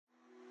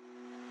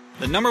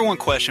The number one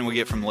question we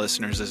get from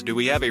listeners is, do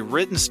we have a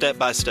written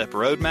step-by-step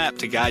roadmap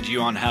to guide you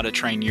on how to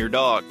train your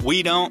dog?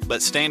 We don't,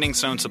 but Standing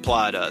Stone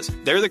Supply does.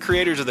 They're the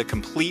creators of the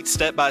complete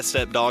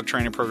step-by-step dog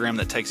training program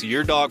that takes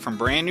your dog from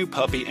brand new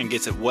puppy and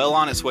gets it well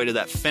on its way to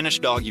that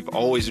finished dog you've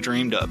always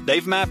dreamed of.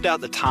 They've mapped out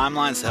the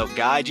timelines to help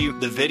guide you,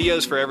 the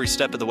videos for every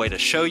step of the way to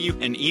show you,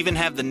 and even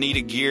have the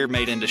needed gear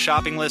made into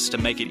shopping lists to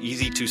make it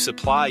easy to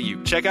supply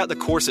you. Check out the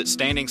course at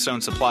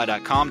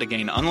StandingStoneSupply.com to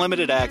gain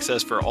unlimited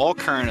access for all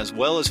current as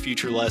well as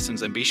future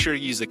lessons, and be sure to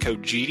use the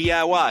code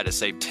GDIY to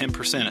save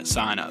 10% at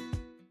sign up.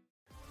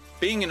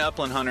 Being an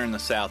upland hunter in the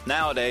South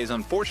nowadays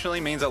unfortunately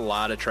means a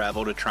lot of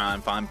travel to try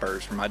and find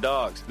birds for my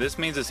dogs. This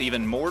means it's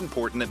even more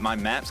important that my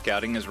map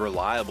scouting is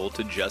reliable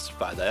to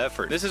justify the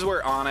effort. This is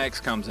where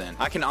onX comes in.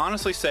 I can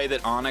honestly say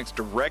that onX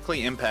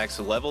directly impacts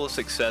the level of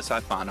success I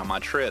find on my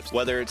trips.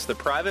 Whether it's the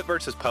private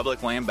versus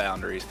public land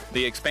boundaries,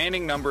 the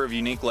expanding number of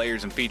unique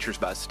layers and features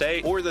by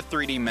state, or the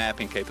 3D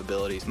mapping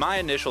capabilities, my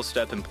initial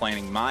step in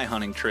planning my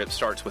hunting trip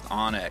starts with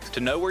onX.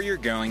 To know where you're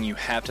going, you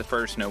have to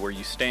first know where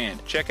you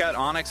stand. Check out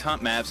onX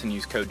Hunt Maps and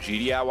use code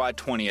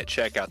GDIY20 at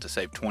checkout to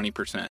save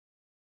 20%.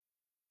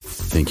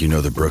 Think you know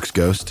the Brooks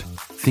Ghost?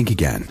 Think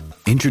again.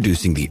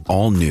 Introducing the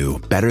all-new,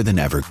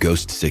 better-than-ever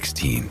Ghost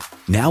 16.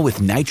 Now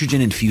with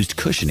nitrogen-infused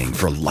cushioning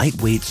for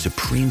lightweight,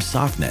 supreme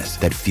softness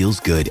that feels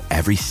good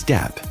every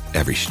step,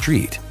 every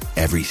street,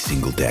 every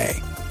single day.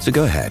 So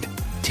go ahead,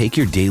 take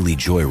your daily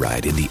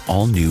joyride in the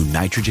all-new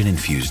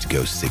nitrogen-infused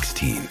Ghost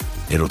 16.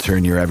 It'll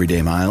turn your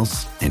everyday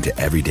miles into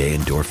everyday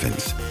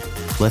endorphins.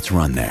 Let's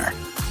run there.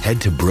 Head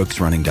to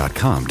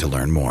brooksrunning.com to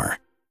learn more.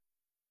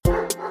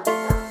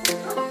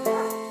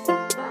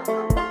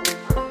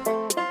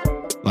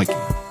 Like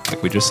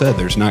we just said,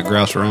 there's not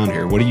grouse around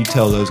here. What do you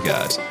tell those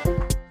guys?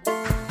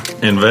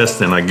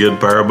 Invest in a good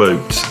pair of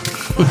boots.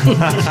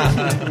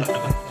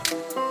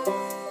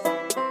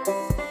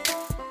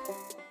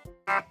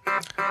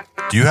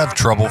 Do you have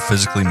trouble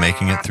physically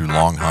making it through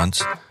long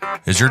hunts?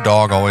 Is your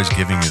dog always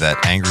giving you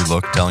that angry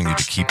look telling you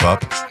to keep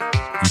up?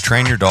 You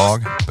train your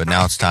dog, but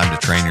now it's time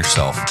to train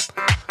yourself.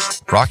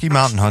 Rocky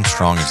Mountain Hunt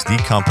Strong is the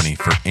company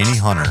for any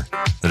hunter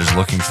that is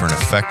looking for an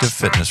effective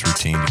fitness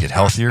routine to get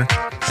healthier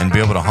and be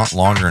able to hunt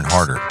longer and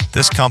harder.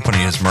 This company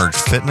has merged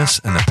fitness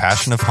and the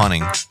passion of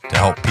hunting to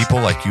help people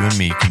like you and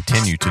me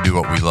continue to do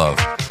what we love.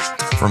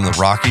 From the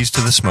Rockies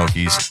to the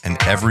Smokies and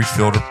every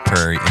field or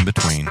prairie in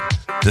between,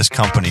 this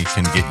company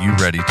can get you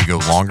ready to go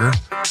longer,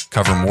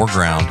 cover more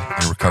ground,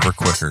 and recover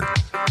quicker.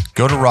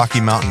 Go to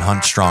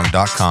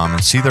RockyMountainHuntStrong.com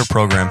and see their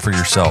program for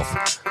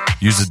yourself.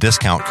 Use the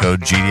discount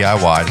code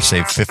GDIY to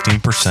save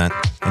 15%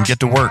 and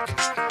get to work.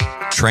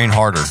 Train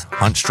harder,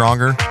 hunt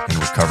stronger, and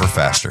recover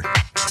faster.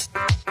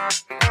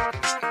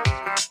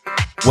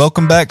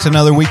 Welcome back to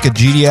another week of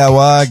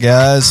GDIY,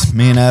 guys.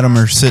 Me and Adam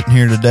are sitting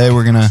here today.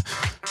 We're going to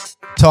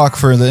talk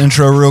for the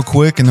intro real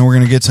quick, and then we're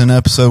going to get to an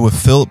episode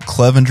with Philip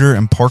Clevenger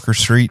and Parker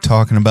Street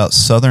talking about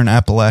Southern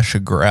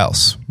Appalachia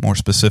grouse, more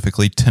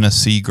specifically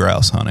Tennessee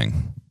grouse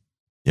hunting.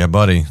 Yeah,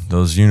 buddy,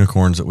 those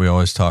unicorns that we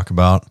always talk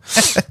about.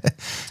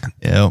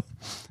 Yeah.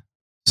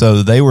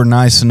 So they were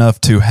nice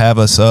enough to have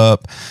us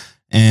up,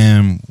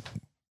 and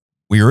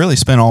we really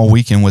spent all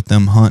weekend with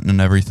them hunting and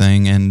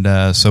everything.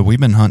 And so we've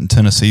been hunting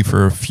Tennessee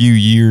for a few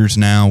years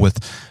now with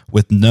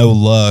no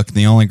luck.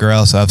 The only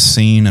grouse I've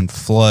seen and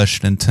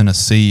flushed in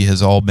Tennessee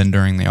has all been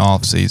during the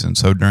off season.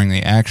 So during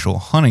the actual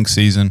hunting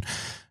season,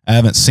 I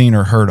haven't seen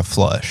or heard a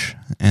flush.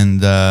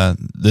 And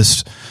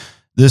this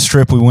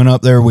trip we went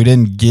up there, we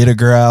didn't get a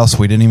grouse.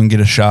 We didn't even get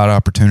a shot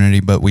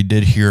opportunity, but we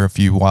did hear a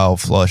few wild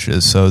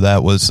flushes. So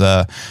that was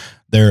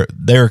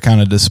they're kind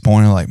of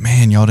disappointed, like,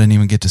 man, y'all didn't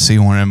even get to see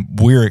one. And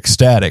we're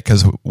ecstatic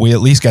because we at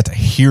least got to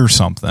hear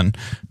something.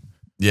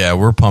 Yeah,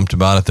 we're pumped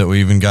about it that we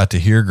even got to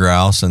hear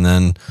grouse. And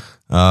then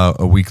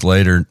a week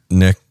later,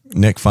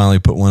 Nick finally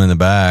put one in the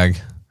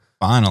bag.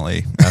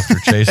 Finally, after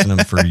chasing him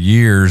for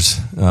years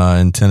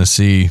in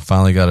Tennessee,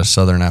 finally got a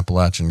Southern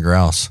Appalachian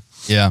grouse.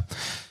 Yeah.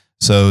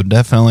 So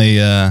definitely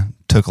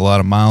took a lot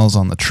of miles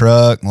on the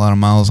truck, a lot of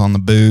miles on the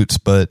boots,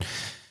 but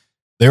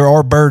there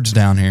are birds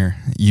down here.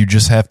 You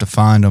just have to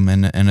find them,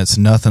 and it's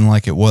nothing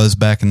like it was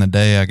back in the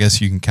day. I guess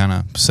you can kind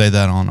of say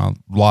that on a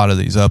lot of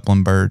these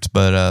upland birds,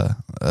 but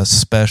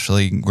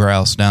especially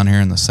grouse down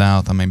here in the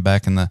South. I mean,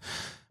 back in the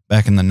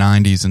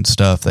 90s and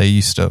stuff, they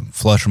used to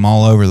flush them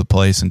all over the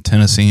place in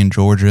Tennessee and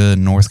Georgia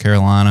and North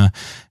Carolina,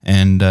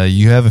 and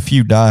you have a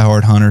few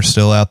diehard hunters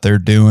still out there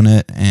doing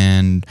it,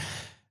 and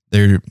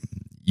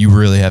you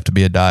really have to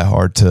be a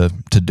diehard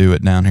to do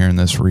it down here in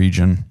this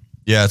region.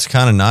 Yeah, it's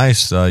kind of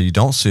nice. You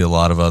don't see a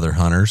lot of other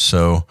hunters,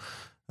 so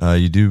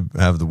you do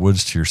have the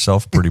woods to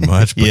yourself pretty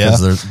much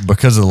because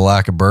of the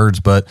lack of birds.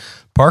 But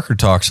Parker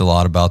talks a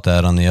lot about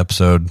that on the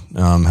episode,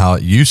 how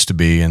it used to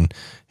be, and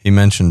he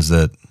mentions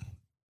that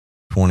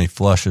 20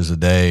 flushes a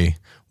day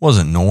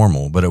wasn't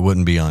normal, but it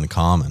wouldn't be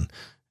uncommon.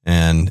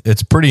 And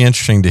it's pretty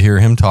interesting to hear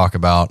him talk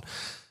about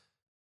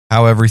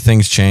how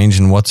everything's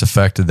changed and what's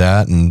affected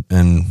that.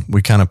 And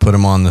we kind of put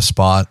him on the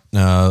spot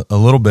a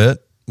little bit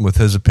with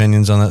his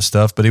opinions on that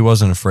stuff, but he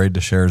wasn't afraid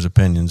to share his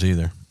opinions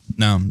either.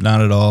 No,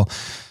 not at all.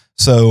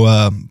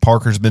 So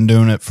Parker's been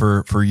doing it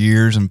for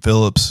years, and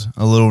Philip's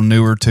a little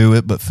newer to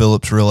it, but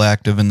Philip's real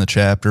active in the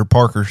chapter.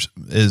 Parker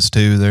is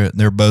too.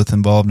 They're both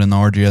involved in the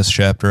RGS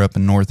chapter up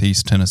in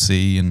Northeast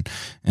Tennessee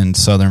and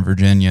Southern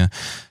Virginia.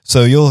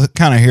 So you'll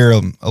kind of hear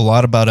a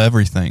lot about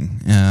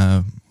everything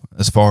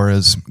as far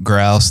as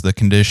grouse, the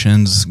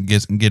conditions,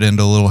 get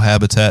into a little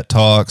habitat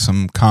talk,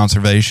 some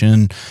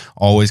conservation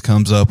always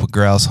comes up with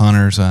grouse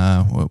hunters.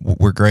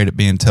 We're great at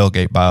being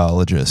tailgate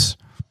biologists.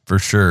 For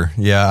sure.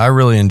 Yeah, I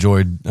really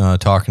enjoyed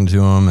talking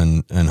to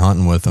him and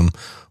hunting with him.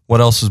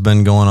 What else has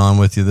been going on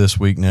with you this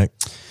week, Nick?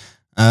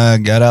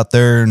 Got out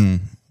there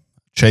and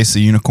chased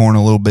the unicorn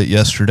a little bit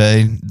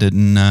yesterday.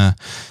 Didn't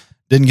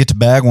get to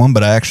bag one,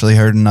 but I actually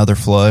heard another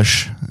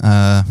flush.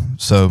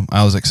 So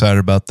I was excited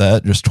about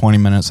that. Just 20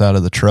 minutes out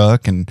of the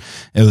truck, and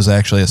it was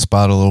actually a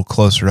spot a little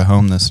closer to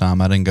home this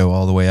time. I didn't go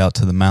all the way out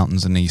to the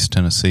mountains in East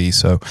Tennessee.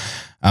 So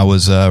I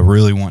was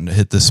really wanting to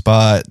hit this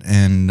spot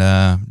and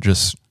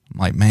just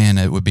like, man,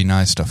 it would be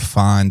nice to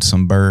find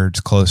some birds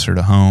closer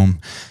to home.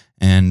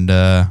 And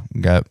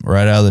got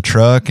right out of the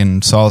truck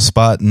and saw a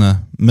spot in the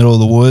middle of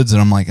the woods,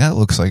 and I'm like, that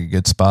looks like a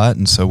good spot.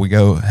 And so we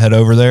head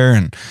over there,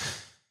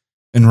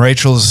 and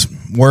Rachel's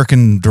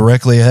working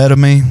directly ahead of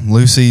me.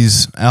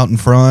 Lucy's out in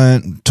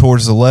front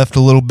towards the left a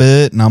little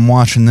bit, and I'm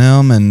watching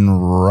them,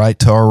 and right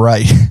to our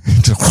right.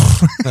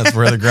 That's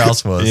where the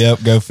grouse was.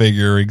 Yep, go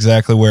figure.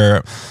 Exactly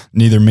where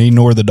neither me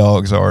nor the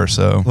dogs are.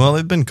 So, well,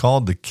 they've been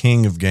called the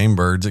king of game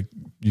birds.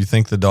 You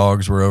think the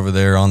dogs were over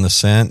there on the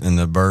scent, and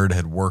the bird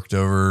had worked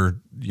over,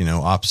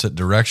 opposite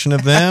direction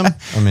of them?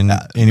 I mean,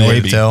 any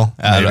way to tell?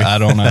 I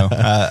don't know.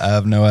 I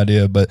have no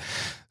idea. But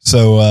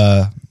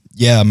so,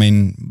 yeah, I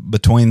mean,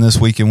 between this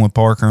weekend with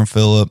Parker and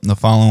Philip and the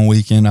following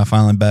weekend, I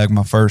finally bagged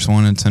my first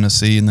one in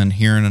Tennessee, and then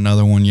hearing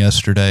another one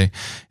yesterday,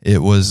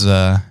 it was,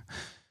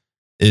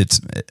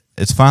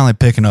 it's finally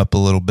picking up a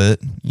little bit,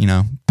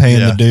 paying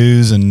the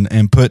dues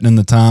and putting in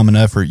the time and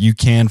effort. You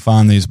can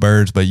find these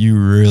birds, but you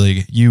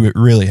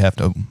really have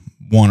to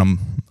want them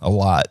a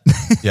lot.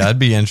 Yeah, I'd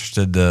be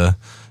interested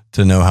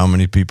to know how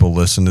many people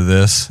listen to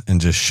this and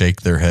just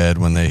shake their head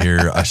when they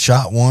hear, I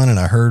shot one and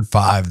I heard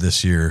 5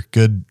 this year.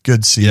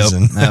 Good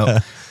season. Yep. Now,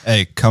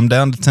 hey, come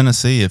down to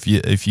Tennessee. If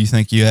you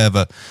think you have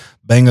a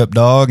bang up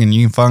dog and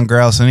you can find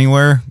grouse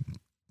anywhere,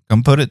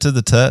 come put it to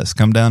the test.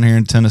 Come down here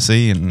in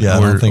Tennessee or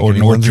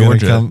North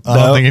Georgia. I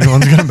don't think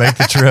anyone's going to make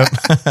the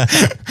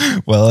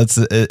trip. Well, it's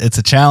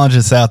a challenge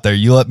that's out there.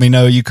 You let me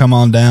know. You come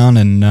on down,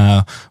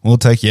 and we'll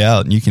take you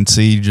out, and you can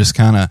see just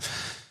kind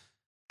of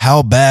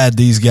how bad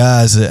these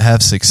guys that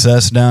have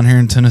success down here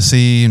in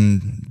Tennessee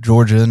and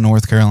Georgia and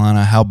North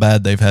Carolina, how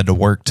bad they've had to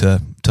work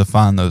to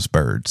find those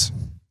birds.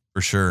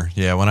 For sure.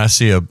 Yeah, when I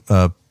see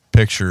a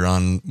picture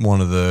on one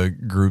of the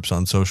groups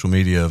on social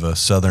media of a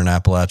southern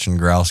Appalachian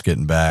grouse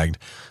getting bagged,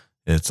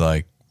 it's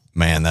like,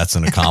 man, that's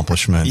an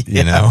accomplishment,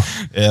 Yeah.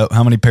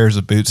 How many pairs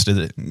of boots did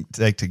it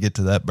take to get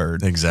to that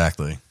bird?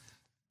 Exactly.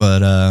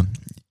 But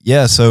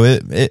yeah, so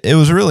it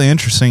was really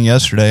interesting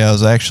yesterday. I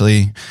was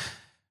actually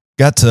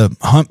got to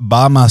hunt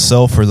by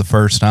myself for the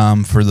first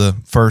time for the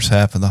first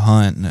half of the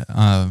hunt.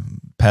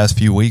 Past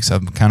few weeks,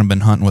 I've kind of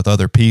been hunting with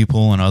other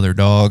people and other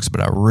dogs, but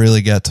I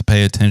really got to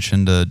pay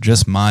attention to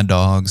just my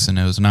dogs, and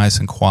it was nice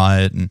and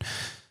quiet.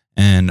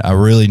 And I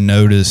really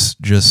noticed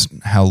just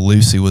how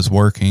Lucy was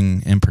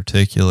working in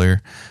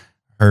particular,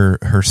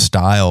 her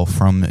style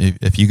from,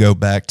 if you go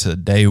back to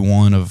day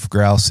one of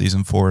grouse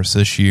season for us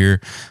this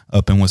year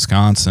up in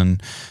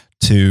Wisconsin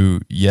to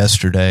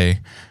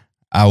yesterday,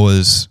 I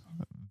was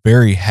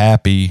very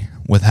happy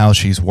with how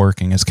she's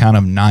working. It's kind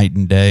of night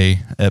and day.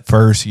 At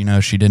first,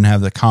 she didn't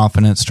have the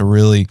confidence to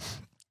really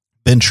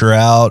venture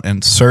out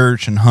and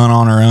search and hunt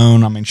on her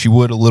own. I mean, she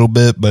would a little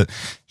bit, but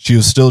she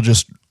was still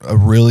just a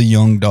really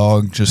young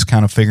dog, just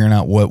kind of figuring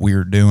out what we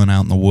were doing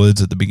out in the woods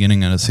at the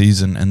beginning of the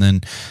season. And then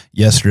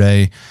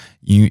yesterday,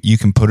 you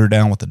can put her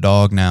down with the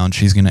dog now, and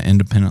she's going to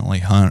independently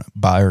hunt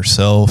by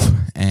herself.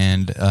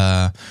 And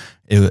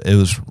it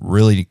was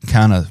really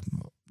kind of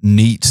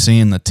neat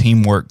seeing the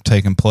teamwork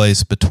taking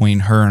place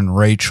between her and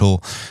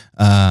Rachel.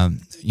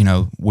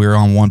 We're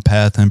on one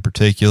path in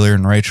particular,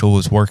 and Rachel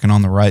was working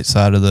on the right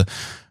side of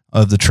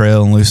the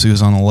trail, and Lucy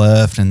was on the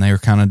left, and they were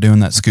kind of doing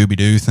that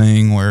Scooby-Doo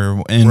thing where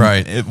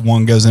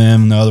one goes in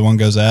and the other one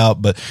goes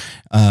out. But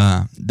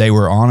they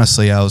were,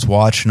 honestly, I was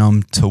watching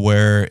them to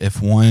where if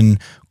one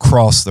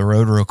crossed the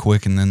road real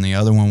quick and then the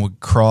other one would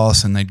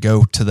cross, and they'd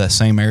go to that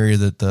same area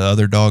that the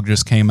other dog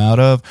just came out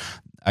of,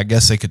 I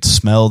guess they could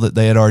smell that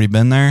they had already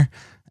been there,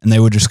 and they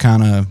would just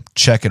kind of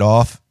check it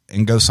off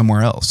and go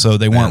somewhere else. So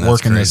they weren't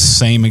working the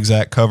same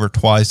exact cover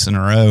twice in a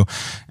row.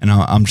 And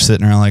I'm just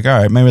sitting there like, all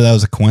right, maybe that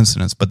was a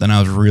coincidence. But then I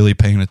was really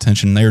paying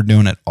attention. They were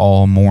doing it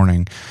all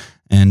morning.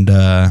 And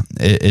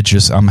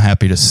I'm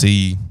happy to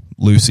see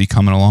Lucy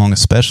coming along,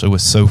 especially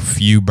with so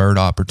few bird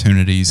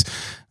opportunities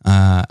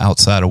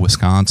outside of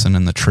Wisconsin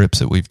and the trips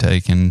that we've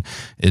taken.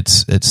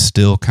 It's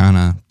still kind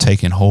of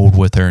taking hold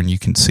with her, and you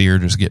can see her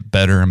just get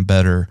better and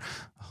better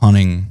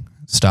hunting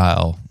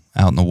style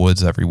out in the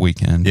woods every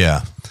weekend.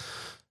 Yeah.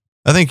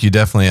 I think you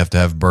definitely have to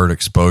have bird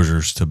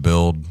exposures to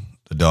build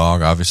the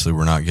dog. Obviously,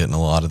 we're not getting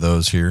a lot of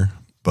those here,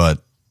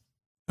 but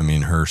I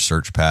mean, her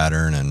search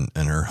pattern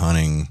and her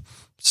hunting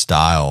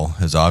style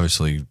has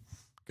obviously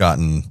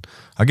gotten,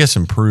 I guess,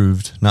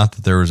 improved. Not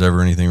that there was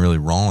ever anything really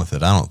wrong with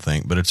it, I don't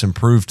think, but it's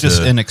improved.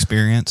 Just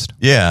inexperienced.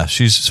 Yeah,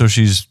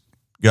 she's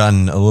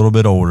gotten a little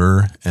bit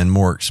older and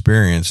more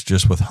experienced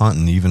just with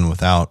hunting, even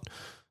without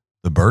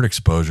the bird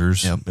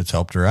exposures. Yep. It's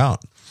helped her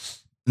out.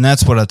 And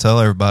that's what I tell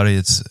everybody.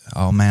 It's,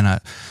 oh man,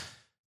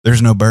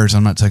 there's no birds,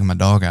 I'm not taking my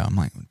dog out. I'm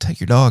like, take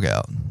your dog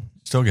out.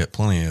 Still get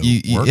plenty of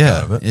work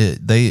out of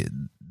it.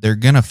 They're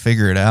going to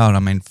figure it out. I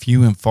mean,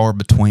 few and far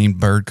between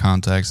bird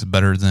contacts is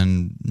better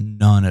than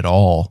none at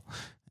all.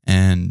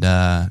 And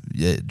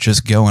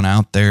just going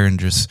out there and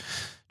just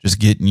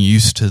getting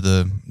used to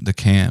the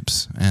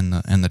camps and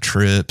the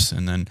trips.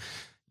 And then,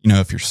 you know,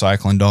 if you're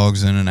cycling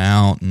dogs in and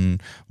out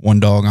and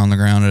one dog on the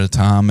ground at a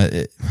time,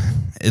 it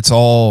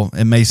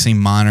may seem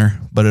minor,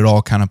 but it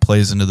all kind of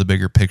plays into the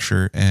bigger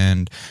picture,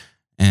 and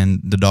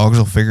the dogs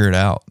will figure it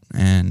out.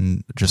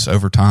 And just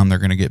over time, they're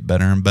going to get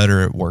better and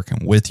better at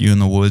working with you in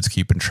the woods,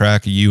 keeping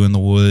track of you in the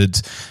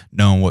woods,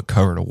 knowing what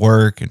cover to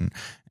work and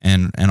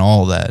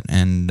all that.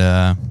 And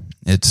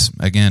it's,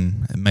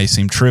 again, it may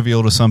seem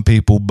trivial to some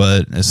people,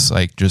 but it's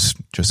like just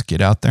get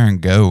out there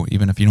and go.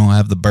 Even if you don't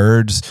have the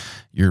birds,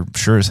 you're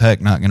sure as heck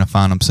not going to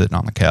find them sitting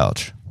on the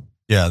couch.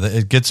 Yeah,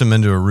 it gets them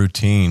into a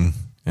routine.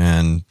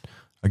 And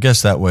I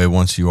guess that way,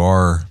 once you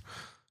are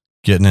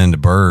getting into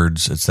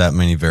birds, it's that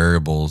many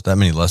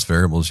less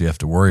variables you have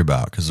to worry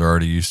about, because they're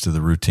already used to the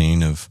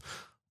routine of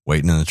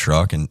waiting in the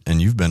truck. And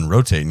you've been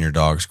rotating your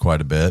dogs quite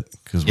a bit,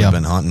 because we've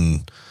been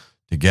hunting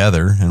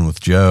together and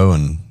with Joe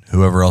and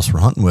whoever else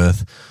we're hunting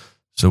with.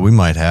 So we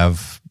might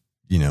have,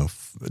 you know,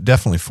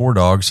 definitely 4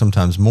 dogs,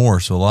 sometimes more.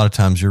 So a lot of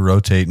times you're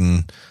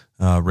rotating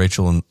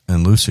Rachel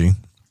and Lucy.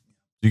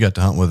 You got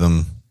to hunt with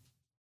them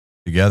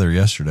together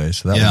yesterday,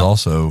 so that was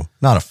also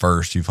not a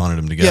first. You've hunted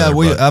them together.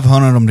 Yeah, I've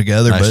hunted them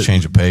together. Nice but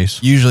change of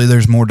pace. Usually,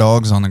 there's more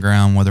dogs on the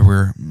ground. Whether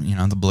we're, you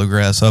know, the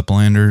bluegrass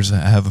uplanders,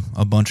 I have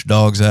a bunch of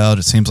dogs out.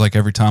 It seems like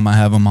every time I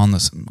have them on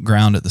the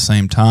ground at the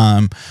same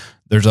time,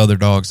 there's other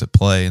dogs that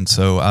play, and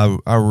so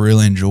I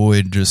really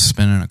enjoyed just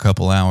spending a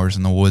couple hours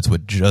in the woods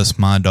with just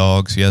my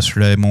dogs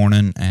yesterday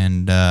morning,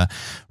 and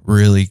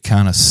really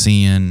kind of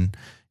seeing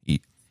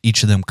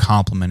each of them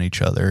complement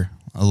each other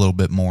a little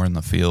bit more in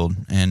the field.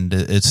 And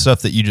it's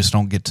stuff that you just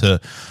don't get to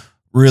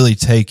really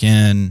take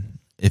in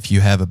if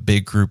you have a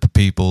big group of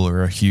people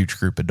or a huge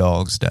group of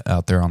dogs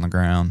out there on the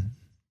ground.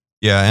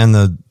 Yeah, and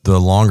the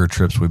longer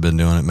trips we've been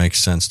doing, it makes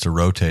sense to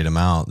rotate them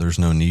out. There's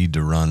no need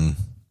to run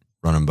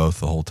them both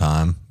the whole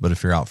time. But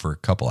if you're out for a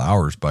couple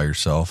hours by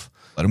yourself,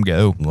 let them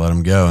go.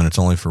 And it's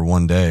only for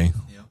one day.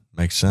 Yep.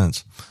 Makes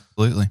sense.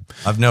 Absolutely.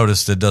 I've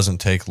noticed it doesn't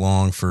take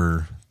long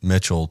for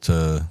Mitchell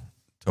to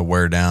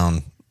wear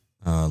down.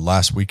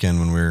 Last weekend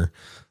when we were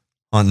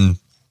hunting,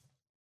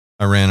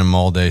 I ran him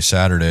all day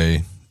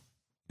Saturday,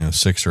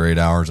 6 or 8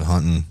 hours of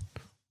hunting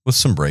with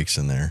some breaks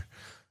in there.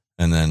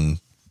 And then,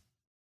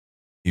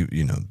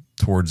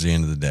 towards the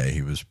end of the day,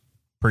 he was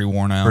pretty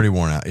worn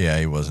out. Yeah,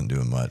 he wasn't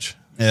doing much.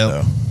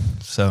 Yeah.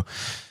 So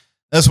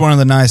that's one of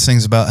the nice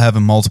things about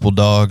having multiple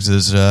dogs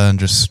is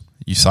just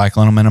you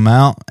cycling them in them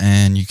out,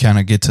 and you kind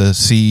of get to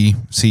see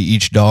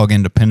each dog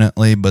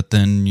independently, but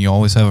then you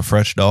always have a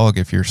fresh dog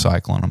if you're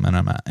cycling them in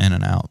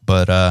and out.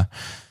 But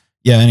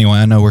anyway,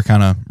 I know we're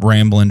kind of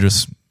rambling,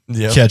 just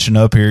catching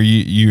up here.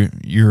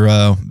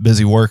 You're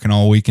busy working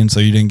all weekend,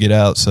 so you didn't get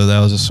out. So that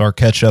was just our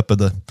catch up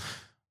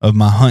of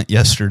my hunt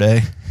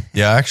yesterday.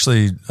 Yeah, I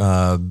actually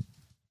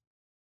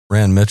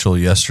ran Mitchell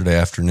yesterday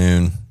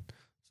afternoon,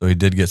 so he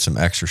did get some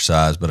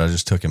exercise, but I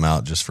just took him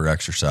out just for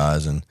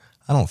exercise, and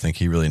I don't think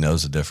he really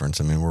knows the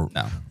difference. I mean,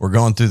 we're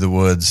going through the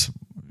woods.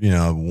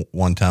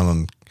 One time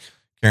I'm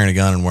carrying a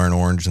gun and wearing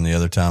orange, and the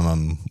other time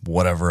I'm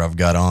whatever I've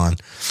got on.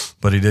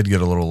 But he did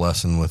get a little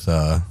lesson with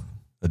a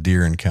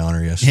deer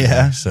encounter yesterday.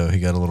 Yeah. So he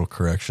got a little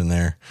correction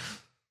there.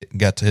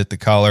 Got to hit the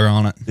collar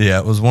on it. Yeah,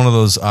 it was one of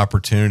those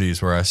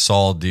opportunities where I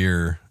saw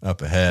deer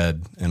up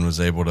ahead and was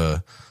able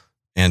to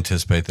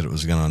anticipate that it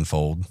was going to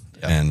unfold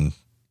and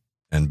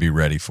be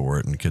ready for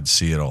it, and could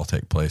see it all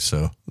take place.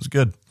 So it was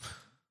good.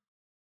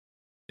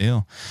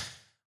 Deal.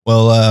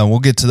 Well, we'll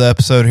get to the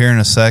episode here in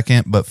a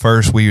second, but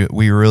first we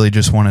really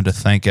just wanted to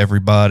thank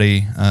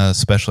everybody,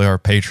 especially our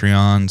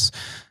Patreons,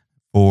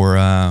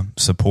 for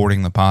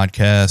supporting the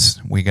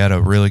podcast. We got a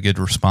really good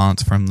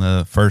response from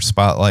the first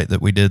spotlight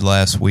that we did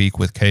last week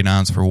with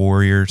K9s for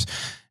Warriors,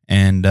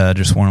 and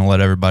just want to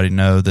let everybody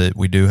know that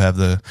we do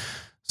have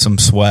some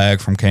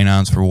swag from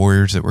K9s for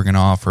Warriors that we're going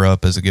to offer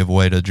up as a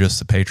giveaway to just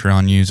the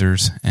Patreon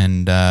users,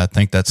 and I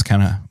think that's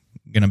kind of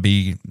going to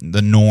be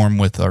the norm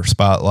with our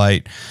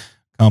spotlight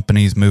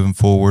companies moving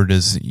forward,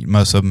 is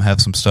most of them have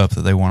some stuff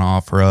that they want to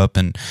offer up,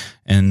 and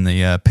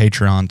the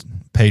Patreon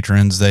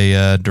patrons,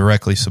 they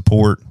directly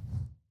support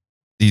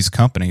these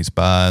companies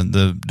by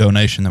the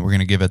donation that we're going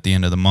to give at the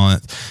end of the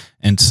month.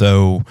 And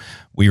so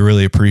we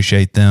really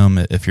appreciate them.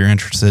 If you're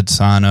interested,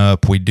 sign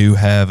up. We do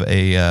have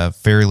a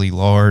fairly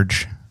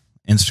large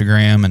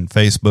Instagram and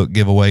Facebook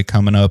giveaway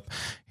coming up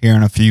here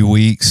in a few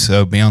weeks,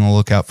 so be on the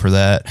lookout for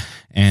that.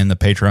 And the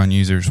Patreon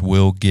users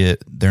will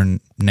get their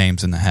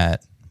names in the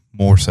hat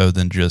more so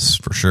than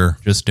just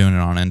doing it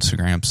on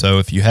Instagram. So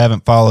if you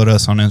haven't followed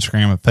us on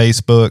Instagram and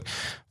Facebook,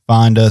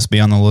 find us, be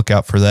on the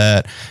lookout for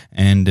that.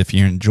 And if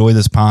you enjoy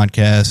this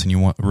podcast and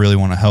you really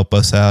want to help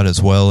us out, as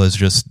well as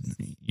just,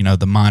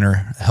 the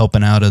minor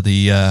helping out of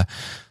the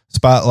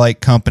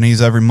Spotlight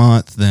companies every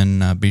month,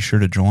 then be sure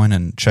to join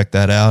and check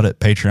that out at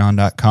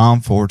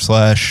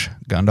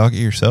patreon.com/Gundog It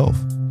Yourself.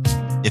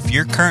 If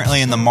you're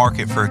currently in the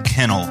market for a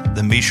kennel,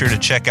 then be sure to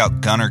check out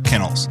Gunner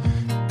Kennels.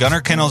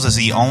 Gunner Kennels is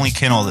the only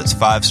kennel that's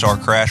 5-star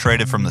crash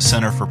rated from the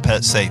Center for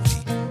Pet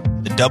Safety.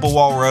 The double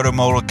wall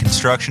rotomolded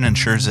construction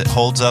ensures it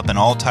holds up in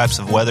all types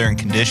of weather and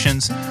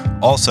conditions.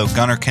 Also,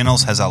 Gunner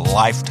Kennels has a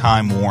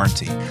lifetime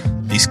warranty.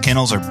 These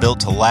kennels are built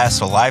to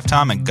last a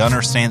lifetime, and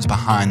Gunner stands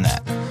behind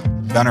that.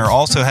 Gunner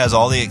also has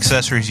all the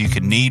accessories you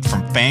could need,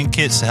 from fan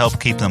kits to help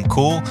keep them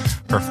cool,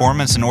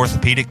 performance and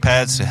orthopedic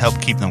pads to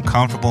help keep them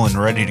comfortable and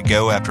ready to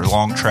go after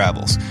long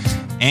travels,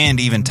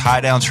 and even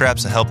tie-down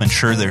straps to help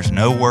ensure there's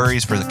no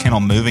worries for the kennel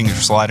moving or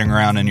sliding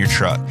around in your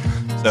truck.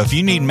 So if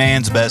you need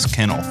man's best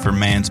kennel for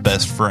man's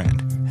best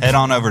friend, head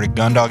on over to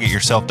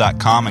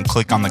GundogItYourself.com and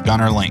click on the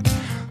Gunner link.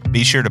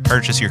 Be sure to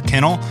purchase your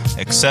kennel,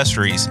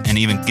 accessories, and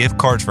even gift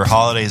cards for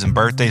holidays and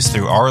birthdays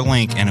through our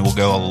link, and it will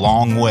go a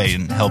long way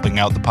in helping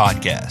out the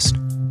podcast.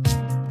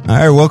 All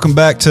right, welcome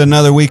back to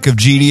another week of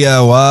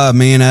GDIY.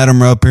 Me and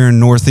Adam are up here in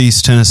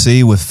Northeast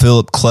Tennessee with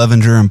Philip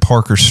Clevenger and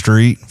Parker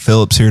Street.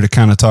 Philip's here to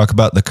kind of talk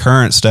about the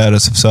current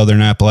status of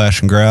Southern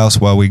Appalachian grouse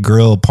while we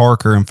grill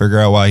Parker and figure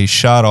out why he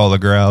shot all the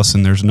grouse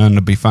and there's none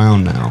to be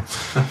found now.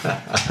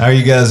 How are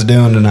you guys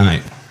doing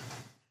tonight?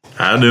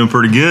 I'm doing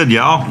pretty good,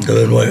 y'all.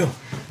 Doing well.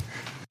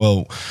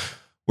 Well,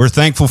 we're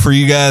thankful for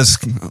you guys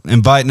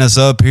inviting us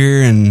up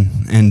here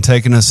and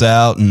taking us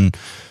out and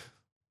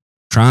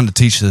trying to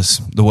teach us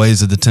the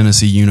ways of the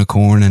Tennessee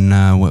unicorn.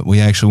 And we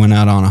actually went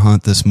out on a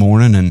hunt this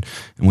morning, and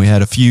we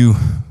had a few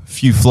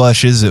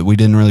flushes that we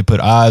didn't really put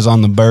eyes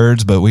on the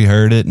birds, but we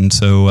heard it. And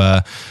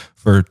so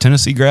for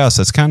Tennessee grouse,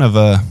 that's kind of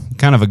a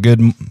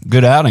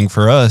good outing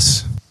for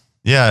us.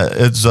 Yeah,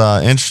 it's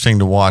interesting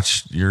to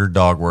watch your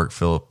dog work,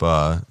 Philip.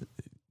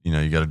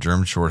 You got a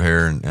German short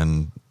hair,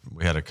 and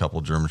we had a couple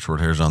German short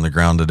hairs on the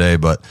ground today,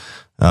 but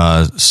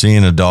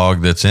seeing a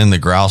dog that's in the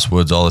grouse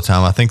woods all the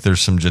time, I think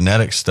there's some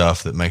genetic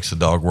stuff that makes the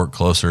dog work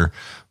closer,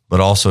 but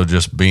also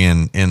just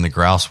being in the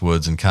grouse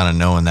woods and kind of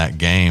knowing that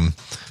game.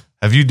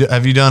 Have you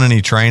done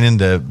any training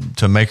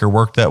to make her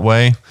work that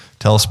way?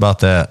 Tell us about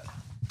that.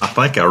 I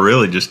think I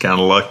really just kind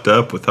of lucked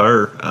up with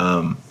her.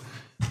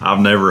 I've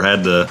never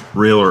had to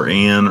reel her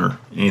in or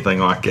anything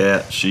like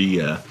that. She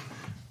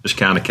just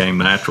kind of came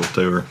natural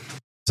to her.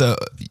 So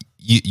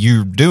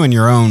you're doing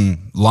your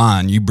own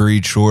line. You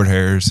breed short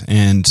hairs.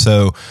 And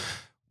so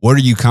what are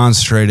you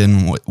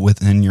concentrating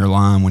within your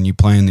line when you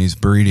plan these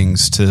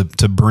breedings to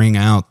bring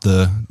out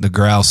the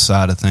grouse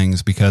side of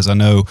things? Because I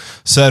know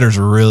setters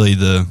are really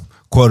the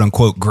quote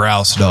unquote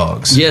grouse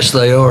dogs. Yes,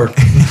 they are.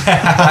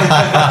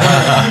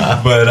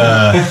 But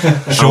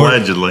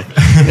allegedly.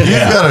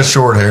 You've got a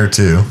short hair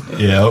too.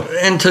 Yeah.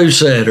 And two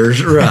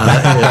setters, right.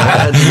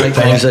 Yeah, to make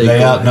things They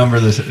equal. outnumber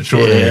the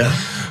short hair.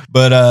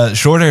 But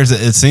short hairs,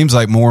 it seems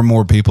like more and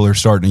more people are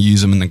starting to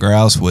use them in the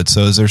grouse wood.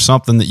 So is there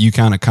something that you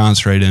kind of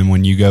concentrate in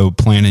when you go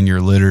planning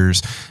your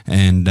litters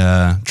and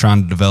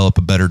trying to develop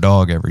a better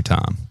dog every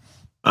time?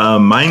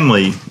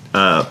 Mainly,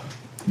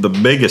 the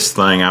biggest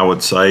thing I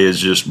would say is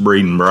just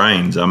breeding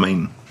brains. I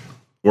mean,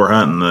 we're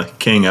hunting the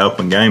king of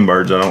open game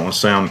birds. I don't want to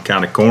sound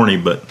kind of corny,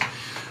 but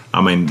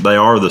I mean, they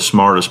are the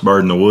smartest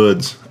bird in the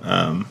woods.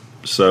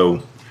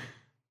 So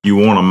you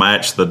want to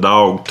match the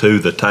dog to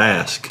the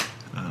task.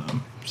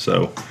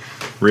 So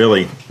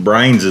really,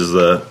 brains is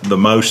the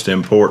most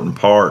important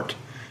part.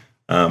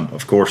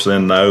 Of course,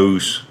 then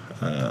nose,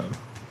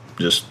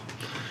 just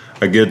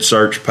a good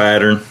search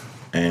pattern,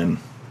 and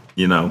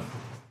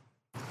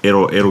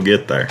it'll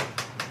get there.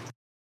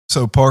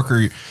 So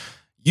Parker,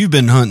 you've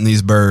been hunting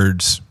these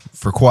birds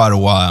for quite a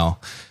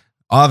while.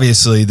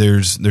 Obviously,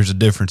 there's a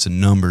difference in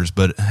numbers,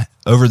 but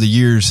over the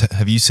years,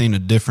 have you seen a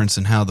difference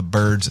in how the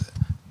birds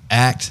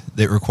act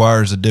that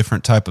requires a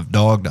different type of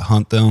dog to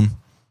hunt them?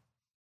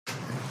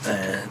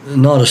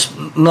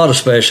 Not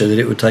especially that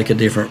it would take a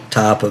different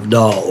type of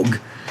dog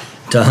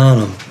to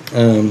hunt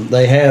them.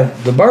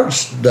 The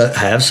birds that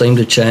have seemed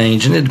to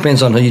change, and it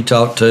depends on who you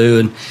talk to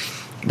and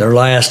their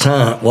last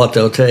hunt, what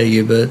they'll tell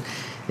you, but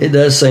it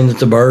does seem that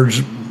the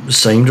birds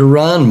seem to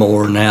run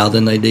more now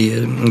than they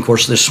did. And of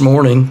course, this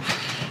morning,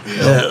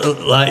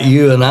 like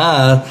you and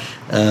I,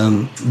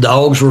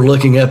 dogs were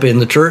looking up in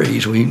the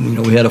trees.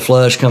 We had a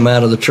flush come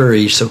out of the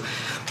trees, so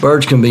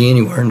birds can be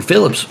anywhere. And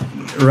Philip's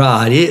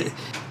right.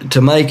 To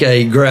make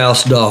a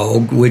grouse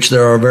dog, which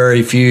there are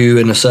very few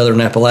in the Southern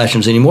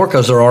Appalachians anymore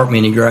because there aren't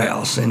many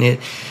grouse, and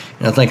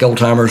I think old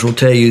timers will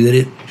tell you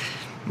that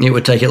it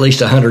would take at least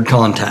 100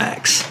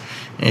 contacts.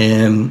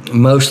 And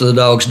most of the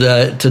dogs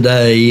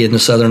today in the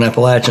Southern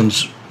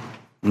Appalachians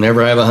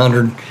never have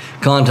 100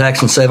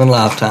 contacts in 7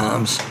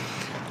 lifetimes.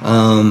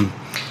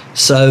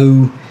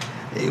 So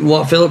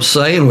what Philip's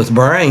saying with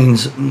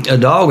brains, a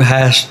dog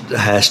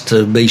has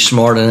to be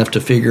smart enough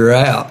to figure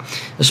out,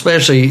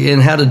 especially in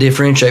how to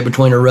differentiate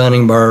between a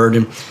running bird.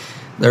 And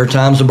there are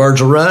times the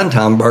birds will run,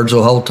 times the birds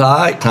will hold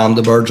tight, times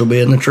the birds will be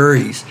in the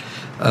trees.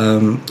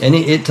 And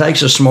it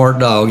takes a smart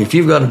dog. If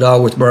you've got a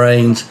dog with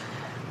brains,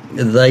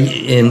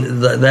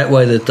 that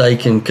way that they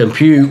can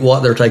compute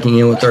what they're taking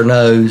in with their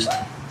nose,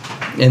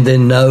 and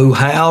then know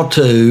how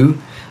to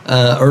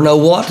or know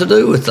what to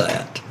do with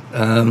that.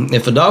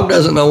 If a dog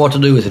doesn't know what to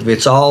do with it, if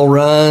it's all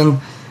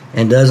run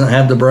and doesn't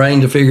have the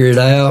brain to figure it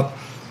out,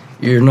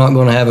 you're not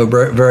going to have a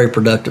very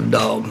productive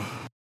dog.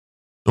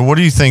 So what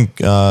do you think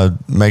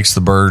makes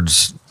the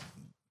birds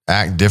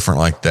act different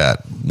like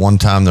that? One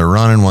time they're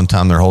running, one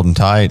time they're holding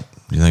tight.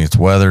 Do you think it's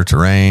weather,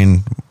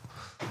 terrain?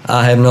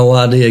 I have no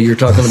idea. You're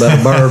talking about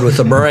a bird with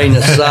a brain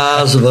the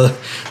size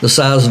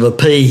of a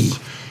pea,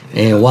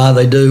 and why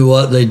they do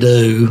what they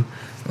do.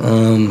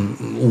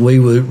 We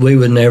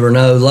would never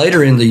know.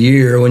 Later in the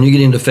year, when you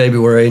get into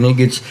February and it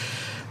gets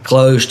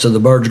close to the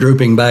birds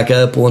grouping back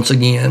up once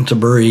again to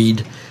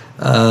breed,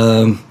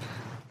 up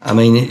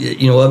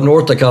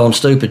north they call them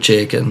stupid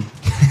chicken,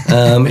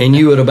 and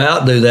you would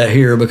about do that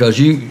here because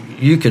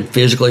you could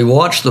physically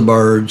watch the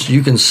birds.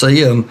 You can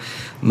see them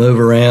move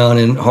around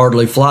and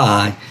hardly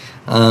fly.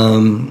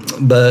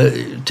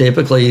 But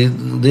typically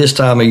this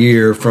time of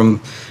year, from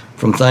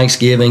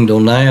Thanksgiving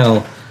till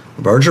now,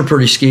 birds are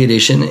pretty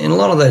skittish, and a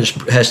lot of that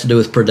has to do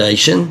with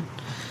predation.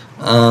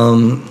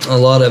 A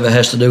lot of it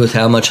has to do with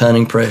how much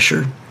hunting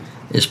pressure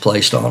is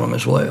placed on them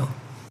as well.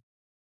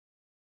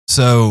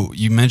 So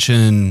you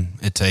mentioned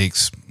it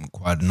takes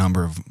quite a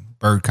number of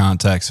bird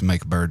contacts to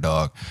make a bird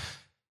dog.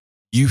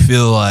 You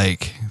feel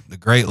like the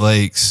Great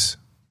Lakes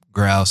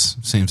grouse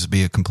seems to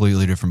be a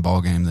completely different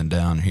ballgame than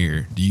down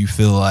here. Do you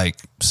feel like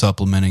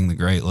supplementing the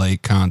Great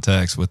Lake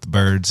contacts with the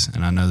birds?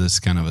 And I know this is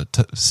kind of a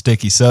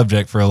sticky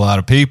subject for a lot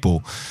of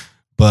people,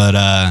 but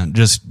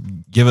just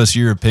give us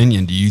your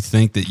opinion. Do you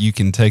think that you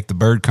can take the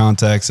bird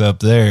contacts up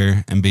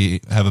there and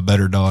have a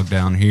better dog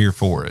down here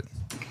for it?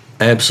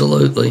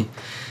 Absolutely.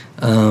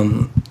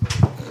 Any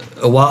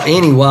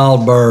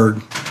wild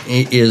bird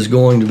is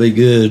going to be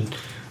good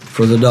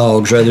for the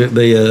dogs, whether it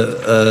be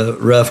a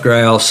rough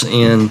grouse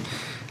in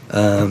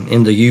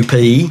the UP,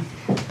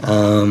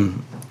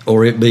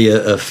 or it be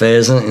a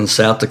pheasant in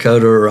South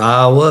Dakota or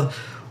Iowa,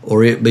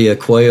 or it be a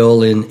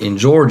quail in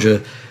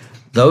Georgia.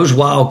 Those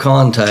wild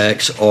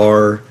contacts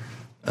are,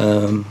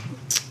 these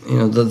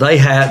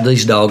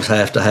dogs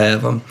have to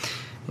have them.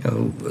 A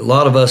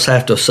lot of us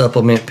have to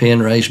supplement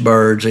pen-raised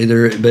birds,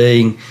 either it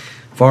being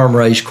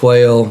farm-raised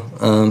quail,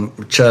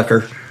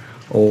 chucker,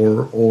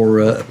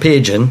 or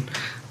pigeon,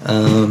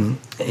 and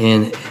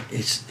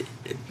it's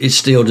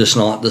still just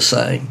not the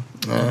same.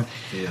 The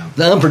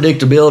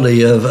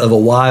unpredictability of a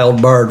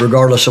wild bird,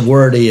 regardless of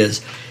where it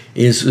is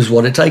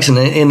what it takes. And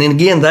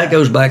again, that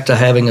goes back to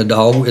having a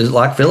dog,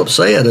 like Philip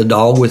said, a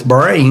dog with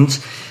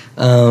brains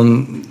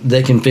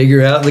that can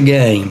figure out the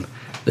game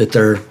that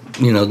they're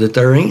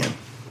in.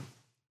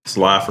 It's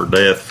life or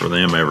death for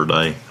them every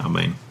day.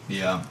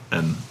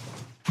 And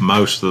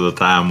most of the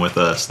time with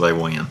us, they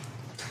win.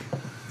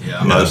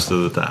 Yeah, most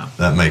of the time.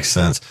 That makes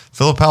sense.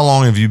 Philip, how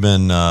long have you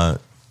been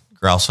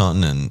grouse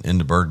hunting and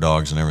into bird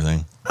dogs and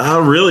everything?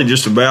 Really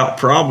just about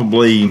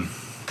probably the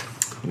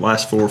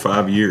last 4 or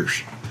 5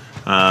 years.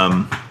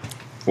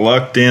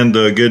 Lucked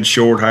into a good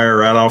short hair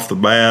right off the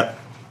bat,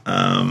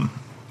 and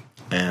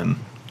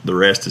the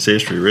rest is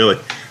history, really.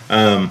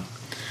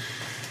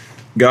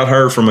 Got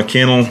her from a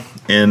kennel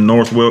in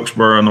North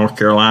Wilkesboro, North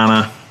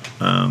Carolina.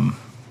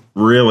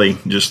 Really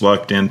just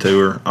lucked into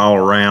her all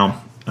around.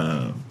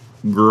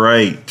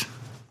 Great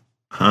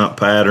hunt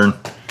pattern.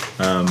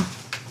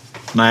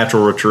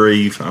 Natural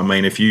retrieve.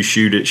 If you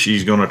shoot it,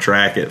 she's going to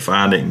track it,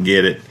 find it, and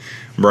get it,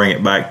 bring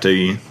it back to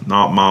you,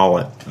 not maul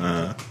it.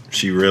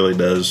 She really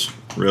does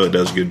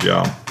a good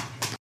job.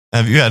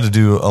 Have you had to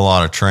do a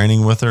lot of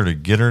training with her to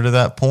get her to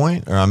that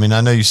point? Or, I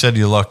know you said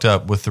you lucked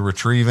up with the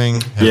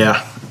retrieving.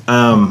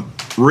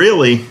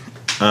 Really,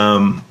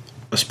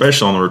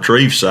 especially on the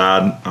retrieve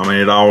side,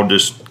 it all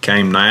just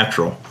came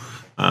natural.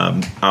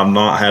 I've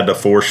not had to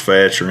force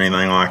fetch or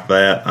anything like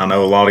that. I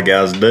know a lot of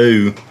guys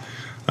do,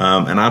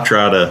 and I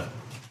try to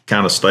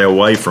kind of stay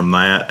away from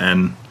that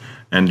and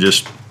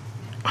just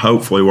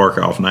hopefully work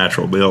off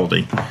natural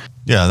ability.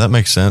 Yeah, that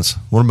makes sense.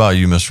 What about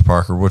you, Mr.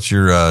 Parker? What's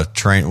your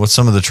what's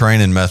some of the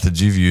training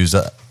methods you've used?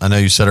 I know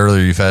you said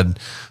earlier you've had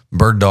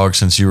bird dogs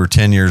since you were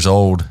 10 years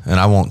old, and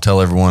I won't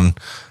tell everyone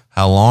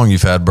how long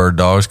you've had bird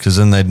dogs because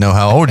then they'd know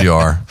how old you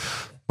are.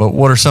 But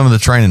what are some of the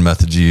training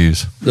methods you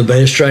use? The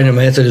best training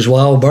method is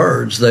wild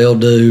birds. They'll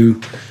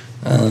do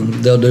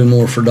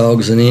more for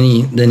dogs than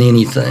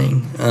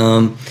anything.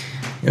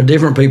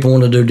 Different people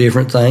want to do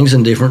different things,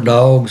 and different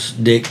dogs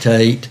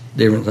dictate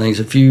different things.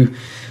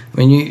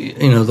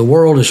 The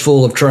world is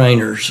full of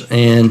trainers,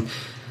 and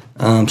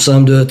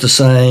some do it the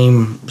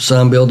same.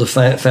 Some build the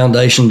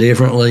foundation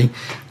differently.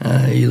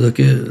 You look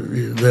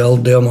at the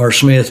old Delmar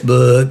Smith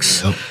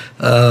books. Yep.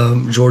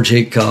 George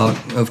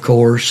Hickok, of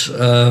course,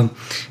 and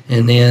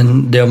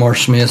then Delmar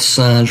Smith's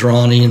sons,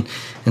 Ronnie,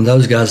 and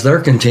those guys.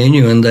 They're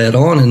continuing that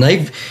on, and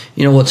they've,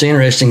 what's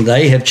interesting,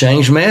 they have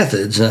changed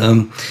methods.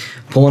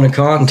 Point of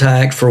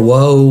contact for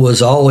whoa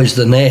was always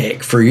the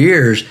neck for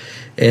years,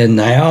 and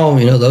now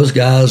those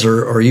guys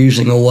are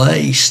using a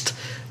waist,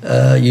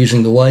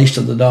 using the waist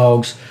of the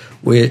dogs,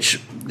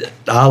 which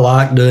I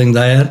like doing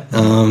that.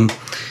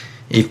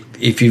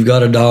 If you've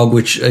got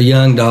a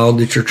young dog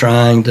that you're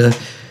trying to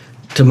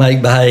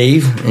make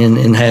behave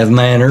and have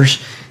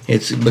manners,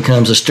 it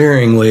becomes a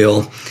steering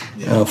wheel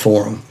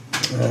for them.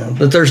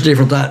 But there's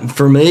different things.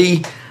 For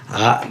me,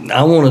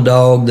 I want a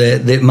dog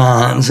that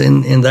minds,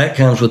 and that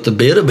comes with the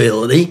bit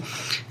ability,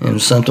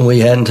 and something we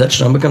hadn't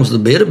touched on becomes the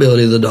bit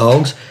ability of the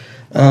dogs.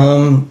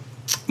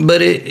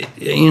 But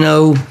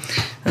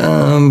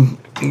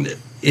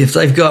if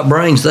they've got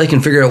brains, they can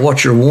figure out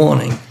what you're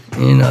wanting.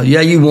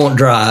 You want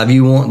drive,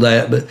 you want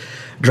that, but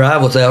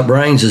drive without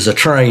brains is a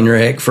train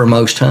wreck for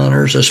most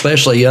hunters,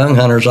 especially young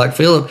hunters like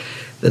Philip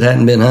that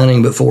hadn't been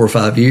hunting but 4 or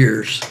 5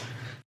 years.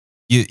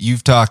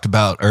 You've talked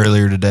about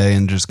earlier today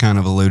and just kind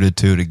of alluded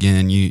to it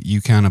again.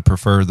 You kind of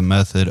prefer the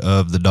method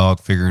of the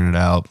dog figuring it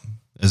out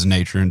as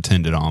nature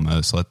intended,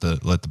 almost. Let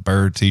the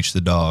bird teach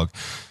the dog.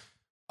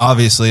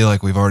 Obviously,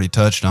 like we've already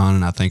touched on,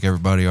 and I think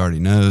everybody already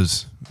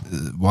knows,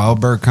 wild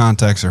bird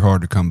contacts are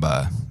hard to come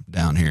by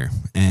down here.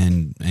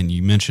 And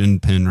you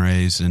mentioned pen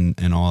raise and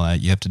all that.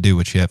 You have to do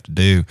what you have to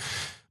do.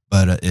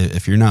 But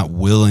if you're not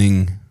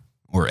willing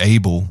or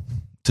able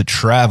to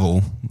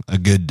travel a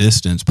good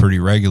distance pretty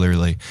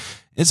regularly,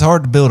 it's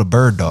hard to build a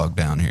bird dog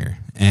down here.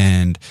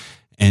 And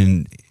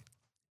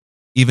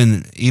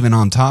even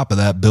on top of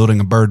that, building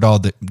a bird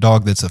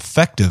dog that's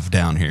effective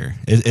down here,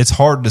 it's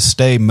hard to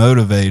stay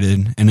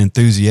motivated and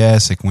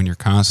enthusiastic when you're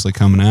constantly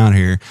coming out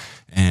here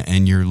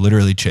and you're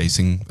literally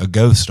chasing a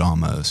ghost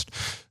almost.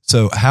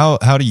 So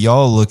how do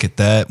y'all look at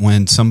that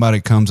when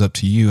somebody comes up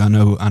to you? I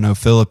know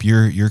Philip,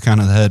 you're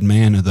kind of the head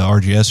man of the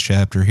RGS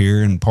chapter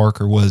here, and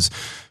Parker was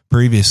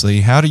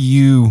previously. How do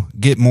you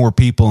get more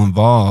people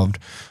involved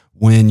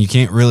when you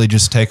can't really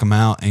just take them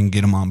out and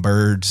get them on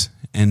birds?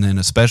 And then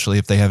especially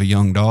if they have a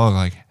young dog,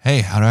 like,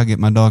 hey, how do I get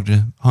my dog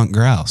to hunt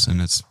grouse?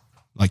 And it's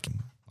like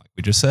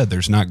we just said,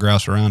 there's not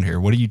grouse around here.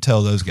 What do you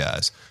tell those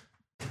guys?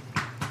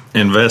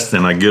 Invest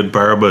in a good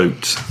pair of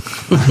boots.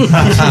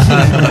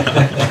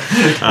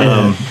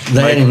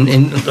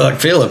 And like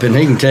Philip, and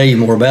he can tell you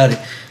more about it.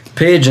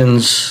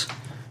 Pigeons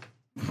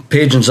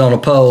on a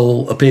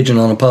pole, a pigeon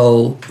on a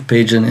pole, a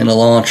pigeon in a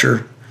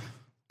launcher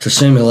to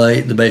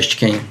simulate the best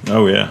you can.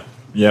 Oh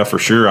yeah, for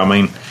sure. I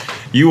mean,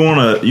 you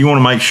want to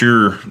make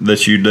sure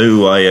that you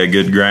do lay a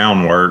good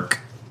groundwork,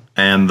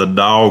 and the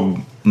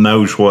dog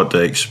knows what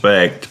to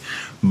expect.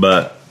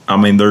 But I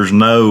mean, there's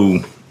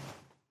no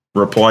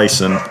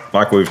replacing,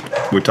 like we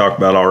talked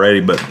about already,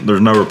 but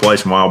there's no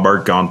replacing wild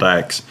bird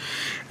contacts.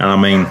 And I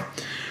mean,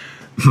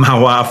 my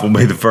wife will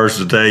be the first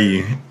to tell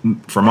you,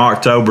 from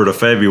October to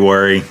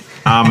February,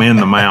 I'm in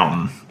the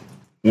mountain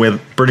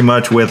pretty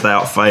much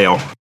without fail.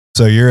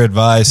 So your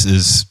advice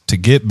is to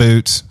get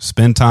boots,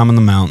 spend time in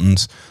the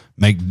mountains,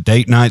 make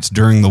date nights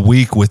during the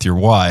week with your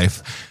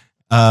wife.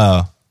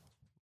 To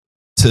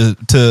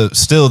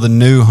still the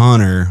new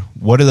hunter,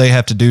 what do they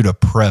have to do to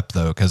prep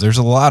though? Because there's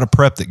a lot of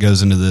prep that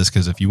goes into this.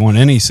 Because if you want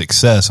any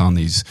success on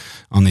these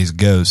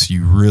ghosts,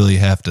 you really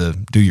have to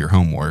do your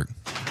homework.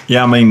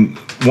 Yeah, I mean,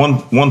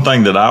 one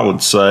thing that I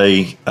would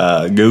say,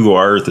 Google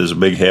Earth is a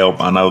big help.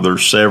 I know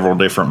there's several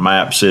different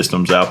map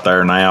systems out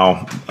there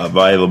now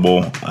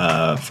available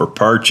for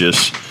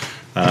purchase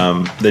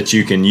that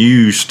you can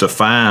use to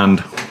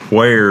find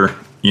where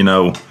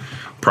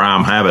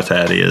prime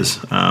habitat is.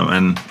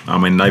 And I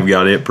mean, they've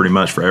got it pretty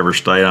much for every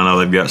state. I know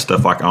they've got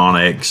stuff like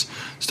Onyx,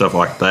 stuff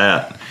like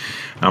that.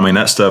 I mean,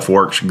 that stuff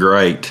works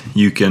great.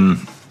 You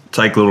can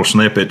take little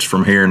snippets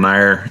from here and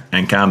there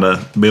and kind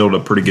of build a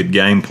pretty good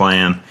game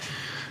plan,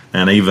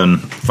 and even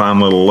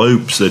find little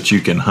loops that you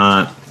can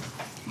hunt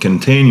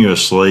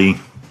continuously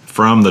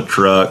from the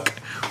truck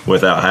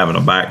without having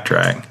to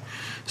backtrack.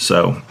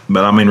 So,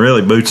 but I mean,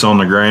 really, boots on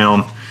the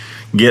ground,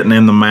 getting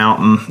in the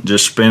mountain,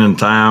 just spending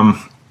time,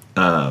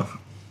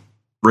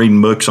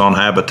 reading books on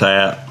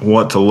habitat,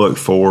 what to look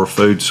for,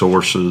 food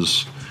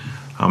sources.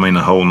 I mean,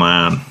 the whole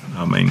nine.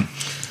 I mean,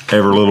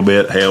 every little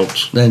bit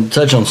helps. And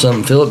touch on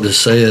something Philip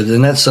just said,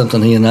 and that's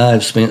something he and I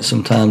have spent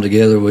some time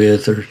together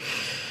with, or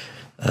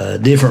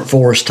different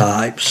forest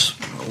types.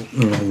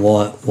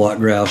 What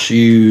grouse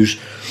use,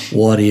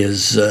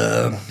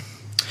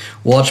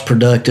 what's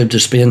productive to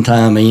spend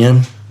time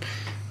in,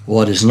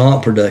 what is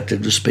not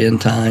productive to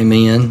spend time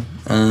in.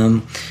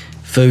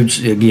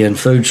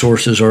 Food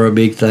sources are a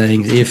big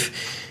thing.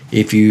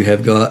 If you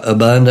have got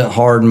abundant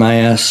hard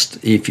mast,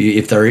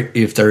 if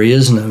there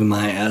is no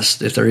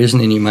mast, if there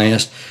isn't any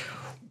mast,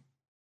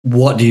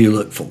 what do you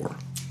look for?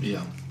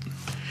 Yeah.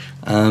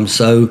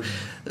 So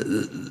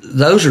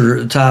those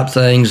are the type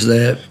things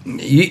that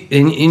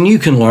you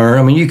can learn.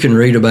 I mean, you can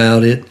read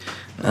about it.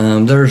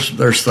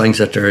 There's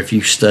things out there if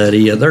you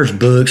study. There's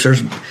books.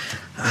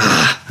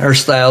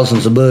 There's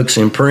thousands of books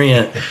in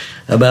print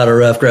about a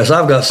rough grouse.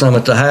 I've got some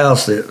at the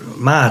house that,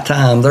 my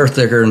time, they're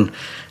thicker than,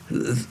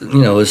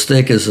 as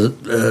thick as a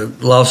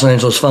Los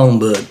Angeles phone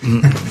book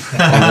and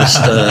this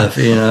stuff,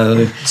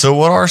 So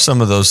what are some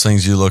of those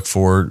things you look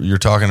for? You're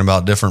talking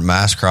about different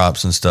mass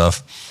crops and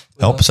stuff.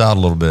 Help us out a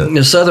little bit.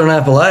 The Southern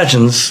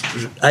Appalachians,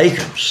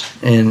 acorns,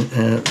 and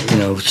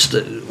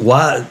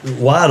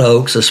white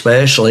oaks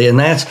especially, and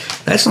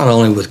that's not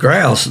only with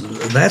grouse,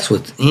 that's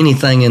with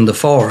anything in the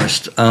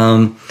forest.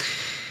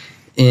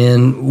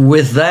 And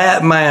with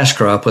that mass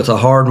crop, with a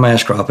hard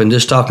mass crop, and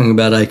just talking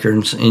about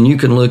acorns, and you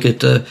can look at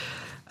the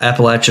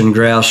Appalachian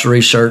grouse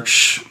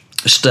research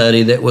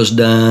study that was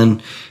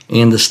done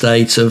in the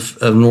states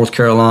of North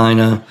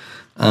Carolina,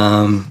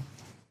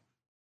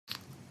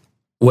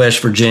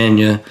 West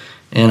Virginia,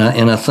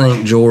 and I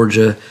think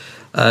Georgia.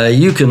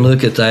 You can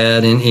look at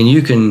that, and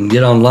you can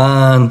get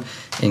online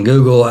and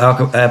Google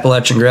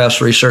Appalachian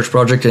Grouse Research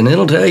Project, and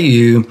it'll tell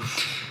you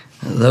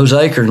those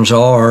acorns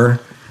are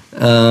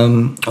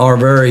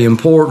very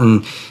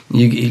important.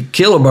 You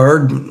kill a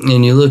bird,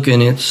 and you look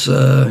in its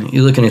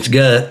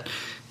gut,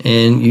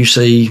 and you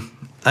see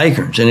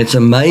acorns, and it's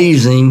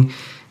amazing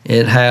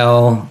at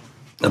how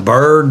a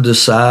bird the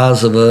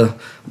size of a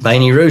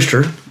Baney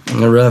rooster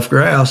and a rough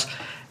grouse,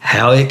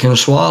 how it can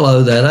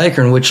swallow that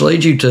acorn, which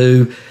leads you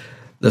to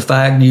the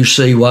fact you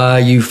see why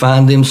you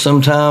find them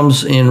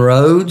sometimes in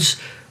roads,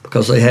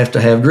 because they have to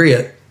have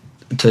grit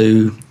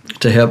to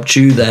help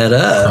chew that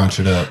up. Crunch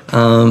it up.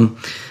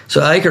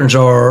 So acorns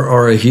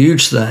are a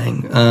huge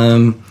thing.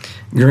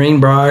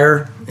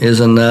 Greenbrier is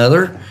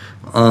another.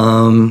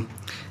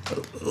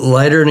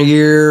 Later in the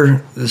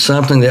year,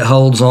 something that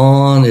holds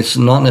on, it's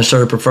not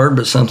necessarily preferred,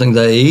 but something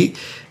they eat,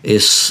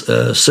 is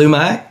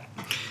sumac,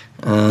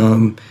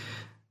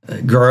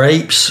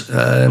 grapes,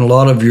 and a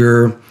lot of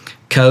your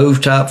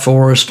cove-type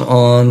forest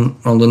on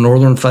the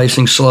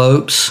northern-facing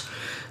slopes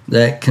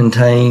that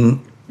contain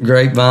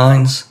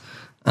grapevines.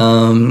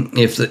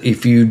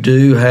 If you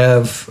do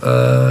have,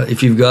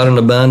 if you've got an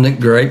abundant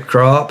grape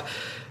crop,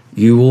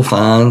 you will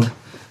find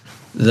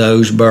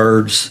those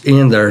birds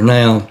in there.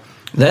 Now,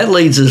 that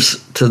leads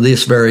us to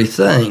this very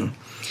thing.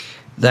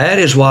 That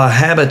is why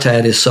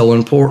habitat is so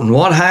important.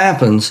 What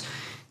happens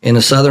in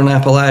the Southern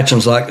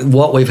Appalachians, like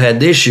what we've had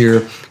this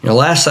year,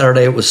 last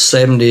Saturday it was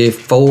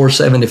 74,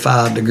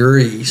 75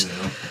 degrees.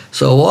 Yeah.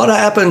 So what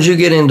happens, you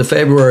get into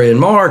February and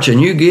March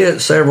and you get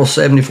several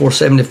 74,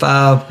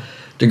 75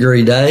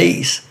 degree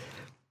days,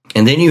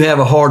 and then you have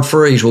a hard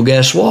freeze. Well,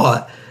 guess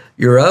what?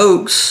 Your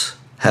oaks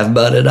have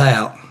budded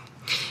out.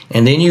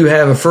 And then you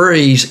have a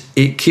freeze,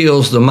 it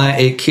kills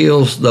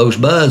those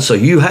buds, so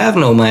you have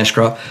no mass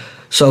crop.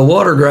 So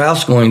what are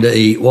grouse going to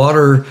eat? What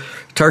are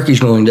turkeys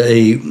going to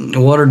eat?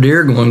 What are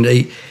deer going to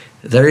eat?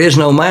 There is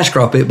no mass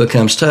crop. It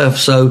becomes tough.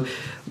 So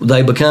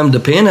they become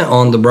dependent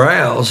on the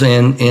browse,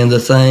 and the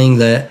thing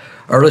that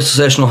early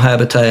successional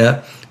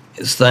habitat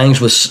is things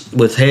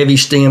with heavy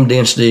stem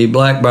density,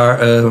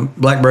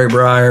 blackberry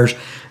briars,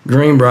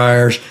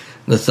 greenbriers,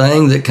 the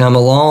thing that come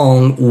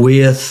along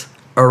with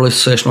early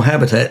successional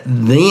habitat.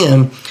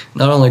 Then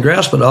not only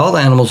grouse but all the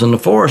animals in the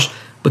forest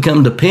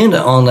become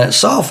dependent on that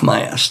soft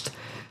mast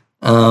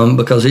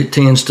because it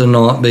tends to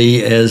not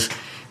be as,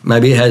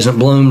 maybe it hasn't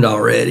bloomed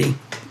already.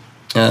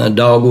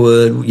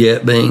 Dogwood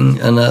yet being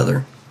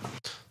another.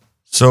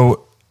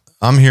 So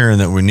I'm hearing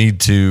that we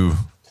need to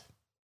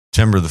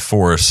timber the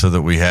forest so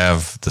that we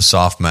have the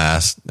soft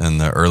mast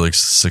and the early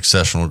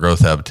successional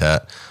growth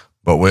habitat,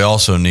 but we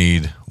also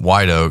need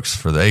white oaks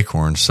for the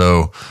acorns.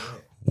 So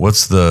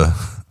what's the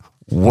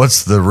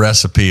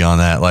recipe on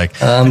that?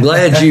 Like, I'm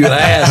glad you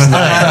asked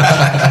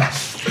that.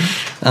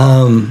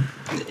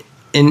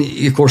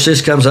 And of course,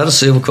 this comes out of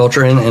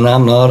silviculture, and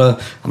I'm not a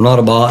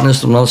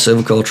botanist. I'm not a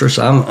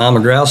silviculturist. I'm a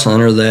grouse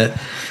hunter.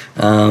 That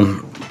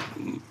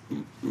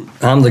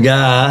I'm the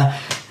guy,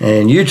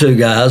 and you two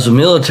guys, the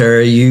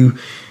military, you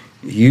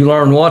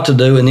learn what to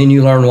do, and then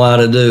you learn why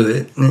to do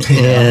it,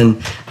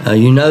 and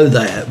you know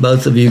that,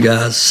 both of you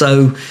guys.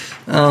 So.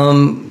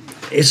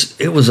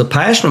 It was a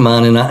passion of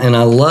mine, and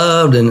I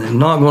loved, and I'm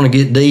not going to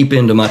get deep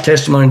into my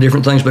testimony and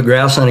different things, but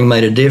grouse hunting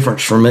made a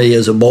difference for me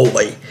as a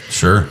boy.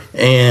 Sure.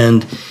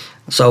 And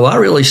so I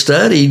really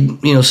studied,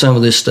 some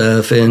of this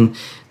stuff, and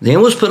then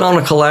was put on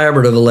a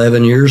collaborative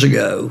 11 years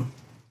ago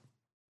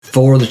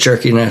for the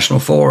Cherokee National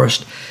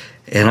Forest.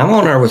 And I'm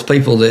on there with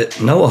people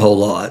that know a whole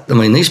lot. I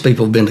mean, these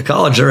people have been to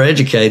college, they're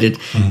educated,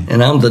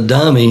 and I'm the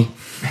dummy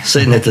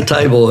sitting at the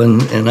table,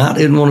 and I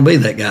didn't want to be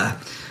that guy.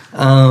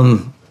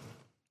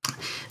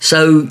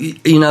 So,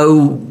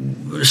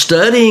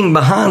 studying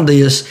behind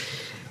this,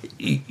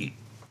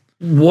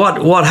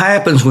 what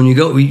happens when you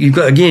go, you've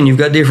got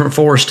different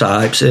forest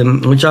types,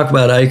 and we talk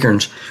about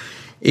acorns.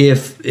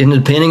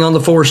 Depending on the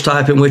forest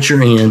type in which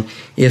you're in,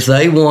 if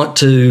they want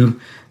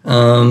to,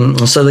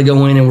 let's say they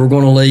go in and we're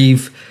going to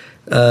leave,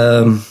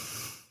 I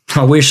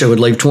wish they would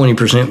leave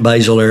 20%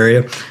 basal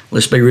area.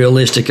 Let's be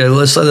realistic.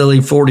 Let's say they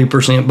leave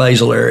 40%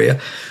 basal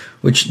area,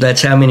 which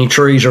that's how many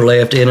trees are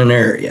left in an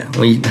area.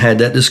 We had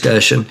that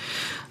discussion.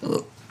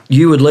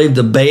 You would leave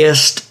the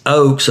best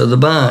oaks of the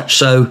bunch.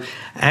 So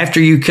after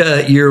you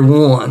cut year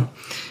one,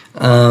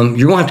 you're going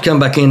to have to come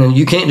back in, and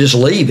you can't just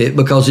leave it,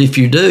 because if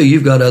you do,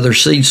 you've got other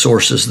seed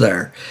sources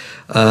there.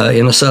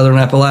 In the Southern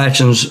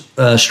Appalachians,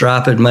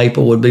 striped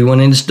maple would be one,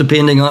 and it's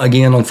depending on,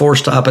 again, on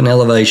forest type and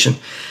elevation.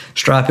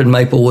 Striped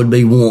maple would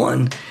be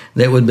one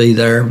that would be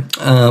there.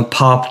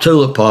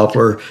 Tulip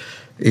poplar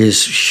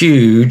is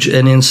huge,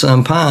 and in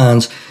some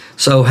pines.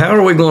 So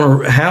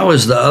how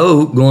is the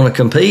oak going to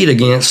compete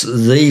against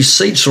these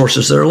seed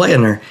sources that are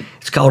laying there?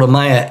 It's called a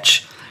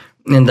match.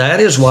 And that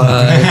is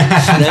why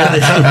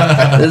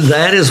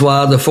that is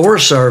why the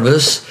Forest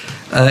Service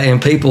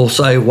and people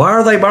say, why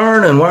are they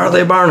burning? Why are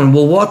they burning?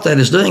 Well, what that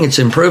is doing, it's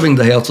improving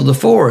the health of the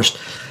forest.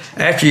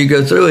 After you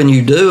go through and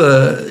you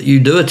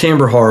do a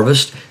timber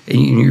harvest,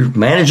 and you're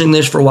managing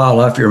this for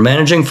wildlife, you're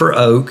managing for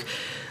oak,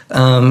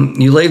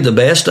 you leave the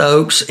best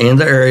oaks in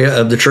the area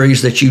of the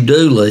trees that you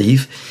do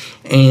leave,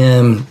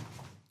 and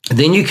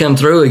then you come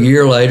through a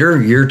year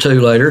or two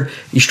later,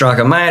 you strike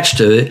a match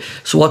to it.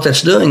 So what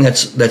that's doing,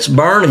 that's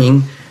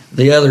burning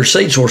the other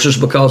seed sources,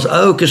 because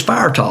oak is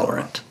fire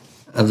tolerant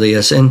of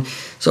this. And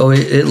so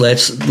it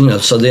lets,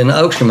 so then the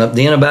oaks come up.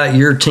 Then about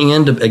year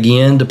 10,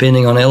 again,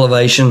 depending on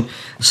elevation,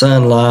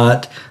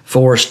 sunlight,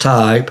 forest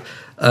type,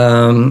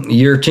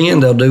 year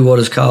 10, they'll do what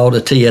is called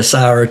a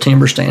TSI, or a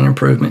timber stand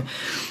improvement,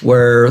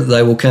 where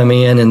they will come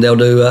in and they'll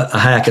do a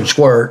hack and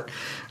squirt.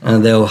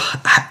 And they'll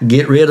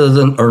get rid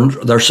of or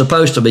they're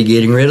supposed to be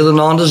getting rid of the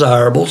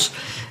non-desirables,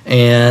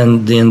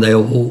 and then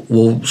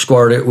will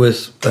squirt it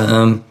with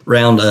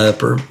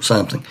Roundup or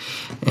something.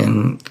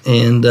 And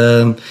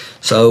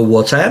so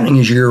what's happening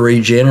is you're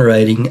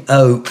regenerating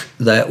oak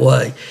that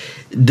way.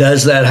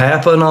 Does that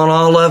happen on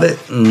all of it?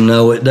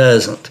 No, it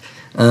doesn't.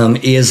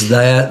 Is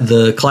that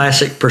the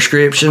classic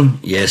prescription?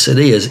 Yes, it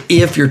is,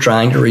 if you're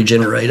trying to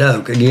regenerate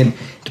oak. Again,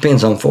 it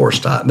depends on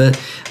forest type,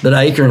 but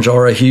acorns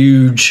are a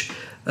huge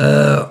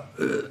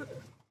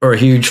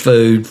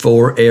food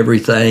for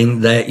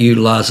everything that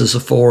utilizes a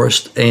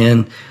forest,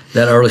 and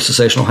that early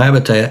successional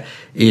habitat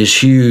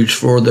is huge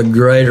for the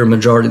greater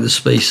majority of the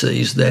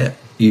species that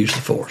use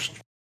the forest.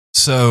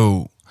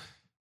 So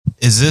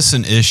is this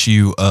an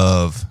issue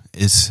of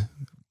it's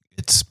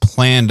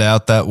planned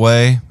out that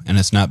way and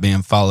it's not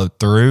being followed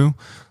through,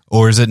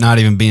 or is it not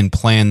even being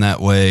planned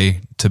that way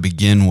to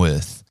begin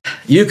with?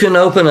 You can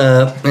open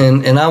up,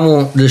 and I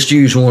won't just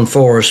use one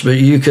forest, but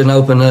you can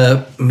open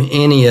up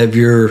any of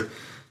your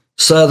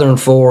Southern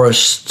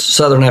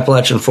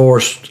Appalachian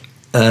Forest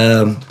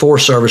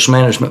Service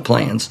management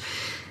plans,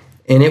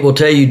 and it will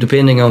tell you,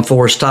 depending on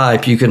forest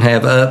type, you can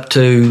have up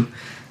to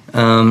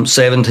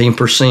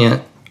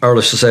 17%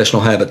 early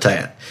successional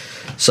habitat.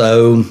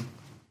 So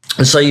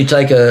let's say you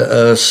take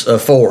a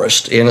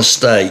forest in a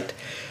state.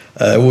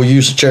 We'll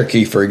use the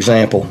Cherokee, for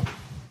example.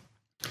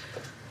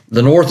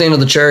 The north end of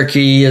the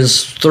Cherokee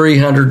is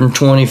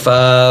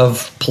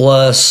 325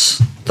 plus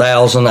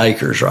 1,000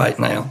 acres right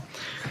now.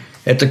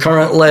 At the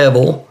current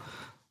level,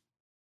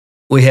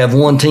 we have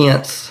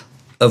 1/10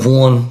 of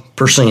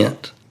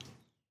 1%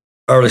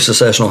 early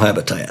successional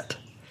habitat.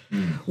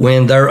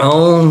 When their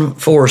own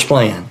forest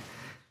plan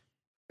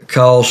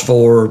calls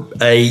for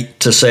 8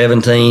 to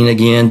 17,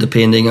 again,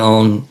 depending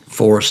on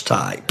forest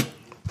type.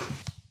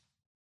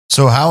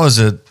 So how is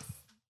it?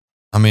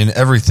 I mean,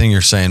 everything you're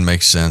saying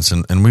makes sense,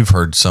 and we've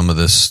heard some of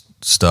this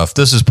stuff.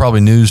 This is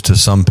probably news to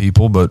some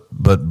people, but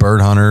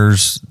bird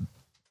hunters,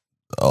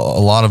 a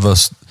lot of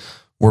us,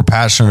 we're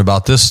passionate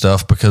about this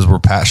stuff because we're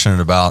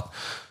passionate about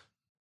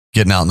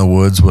getting out in the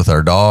woods with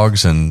our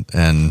dogs and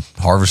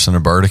harvesting a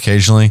bird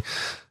occasionally.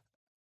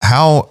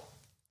 How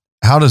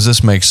does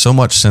this make so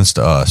much sense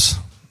to us,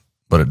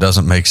 but it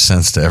doesn't make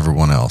sense to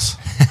everyone else?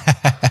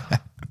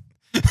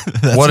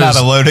 That's not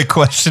a loaded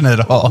question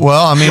at all.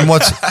 Well, I mean,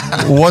 what's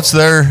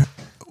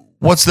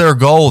their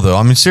goal, though?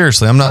 I mean,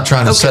 seriously, I'm not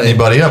trying to set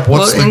anybody up.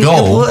 What's the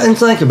goal? And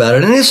think about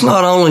it. And it's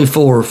not only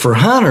for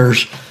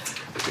hunters.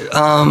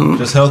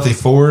 Just healthy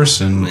forests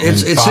and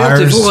it's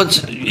fires.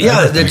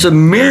 It's a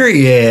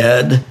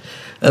myriad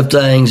of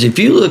things. If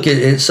you look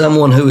at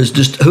someone who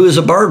is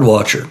a bird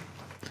watcher,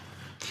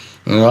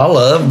 I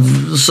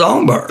love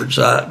songbirds.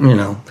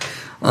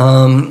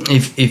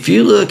 If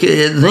you look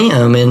at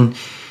them, and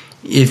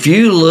if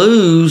you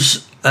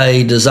lose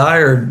a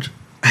desired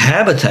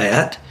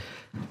habitat,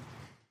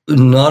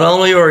 not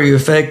only are you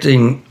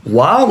affecting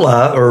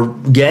wildlife or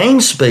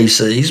game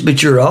species,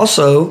 but you're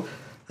also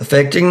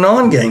affecting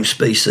non-game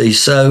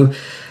species. So,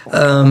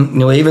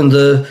 even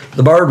the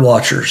bird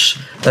watchers,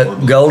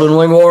 golden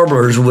wing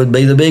warblers would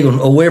be the big one.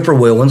 A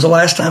whippoorwill. When's the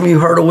last time you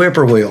heard a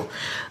whippoorwill?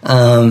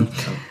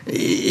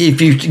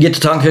 If you get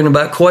to talking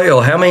about quail,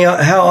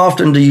 how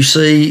often do you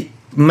see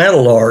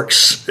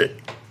meadowlarks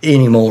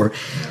anymore?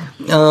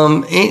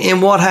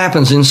 And what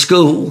happens in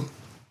school?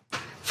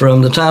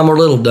 From the time we're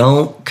little,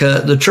 don't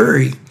cut the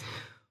tree.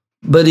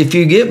 But if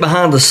you get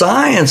behind the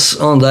science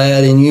on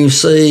that, and you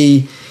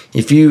see,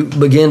 if you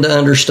begin to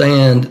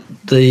understand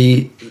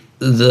the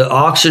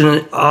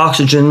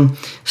oxygen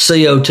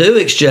CO2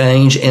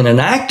 exchange in an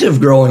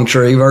active growing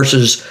tree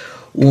versus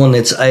one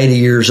that's 80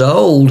 years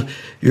old,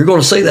 you're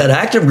going to see that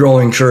active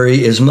growing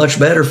tree is much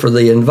better for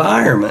the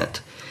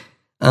environment.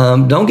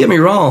 Don't get me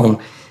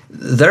wrong.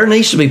 There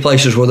needs to be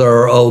places where there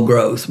are old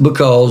growth,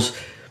 because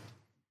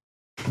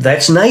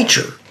that's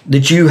nature,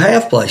 that you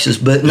have places,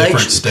 but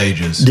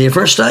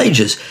Different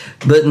stages.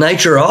 But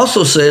nature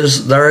also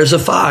says there is a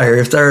fire.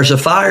 If there is a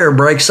fire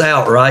breaks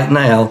out right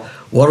now,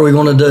 what are we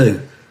going to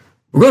do?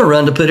 We're going to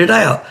run to put it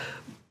out.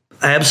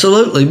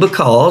 Absolutely,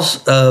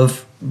 because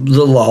of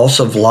the loss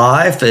of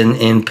life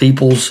and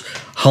people's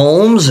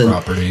homes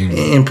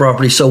and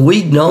property. So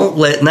we don't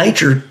let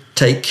nature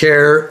take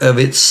care of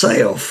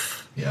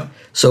itself. Yeah.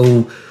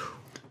 So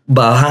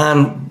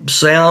behind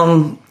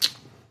sound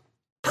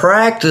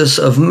practice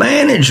of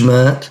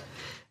management,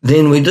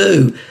 then we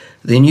do.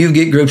 Then you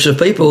get groups of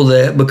people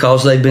that,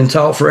 because they've been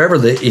taught forever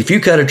that if you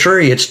cut a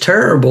tree, it's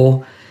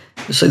terrible.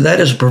 See, that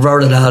is a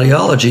perverted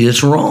ideology.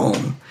 It's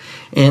wrong.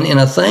 And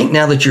I think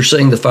now that you're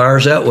seeing the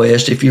fires out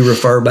west, if you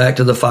refer back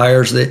to the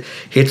fires that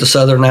hit the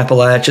southern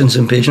Appalachians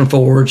and Pigeon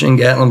Forge and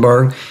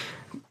Gatlinburg,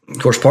 of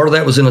course, part of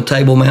that was in a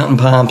Table Mountain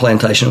pine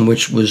plantation,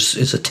 which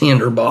it's a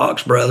tinder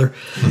box, brother.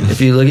 Mm-hmm.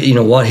 If you look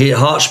at, what hit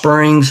Hot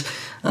Springs,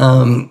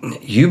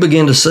 you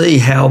begin to see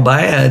how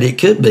bad it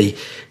could be.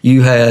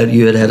 You had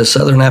a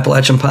southern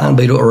Appalachian pine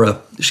beetle,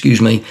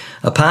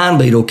 a pine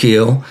beetle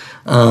kill.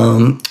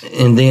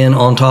 And then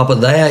on top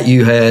of that,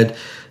 you had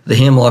the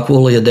hemlock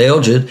woolly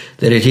adelgid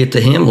that had hit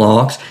the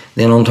hemlocks.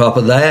 Then on top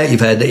of that, you've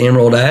had the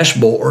emerald ash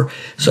borer.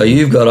 So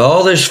you've got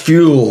all this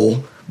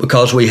fuel,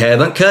 because we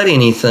haven't cut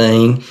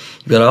anything.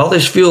 You've got all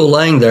this fuel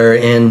laying there,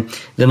 and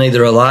then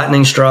either a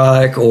lightning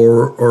strike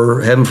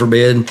or heaven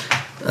forbid,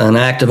 an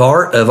act of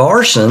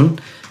arson,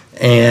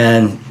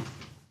 and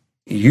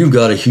you've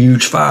got a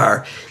huge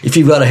fire. If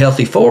you've got a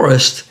healthy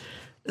forest,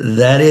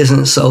 that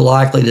isn't so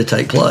likely to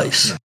take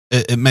place.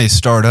 It may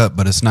start up,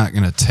 but it's not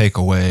going to take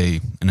away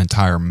an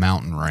entire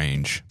mountain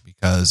range,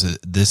 because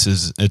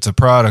it's a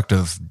product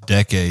of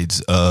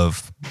decades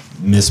of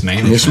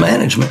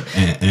mismanagement.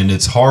 And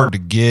it's hard to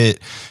get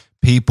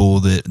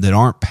people that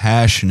aren't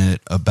passionate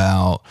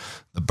about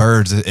the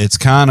birds. It's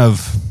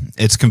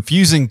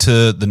confusing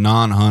to the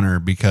non-hunter,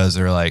 because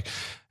they're like,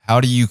 how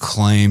do you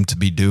claim to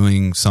be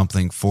doing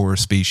something for a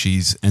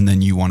species and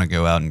then you want to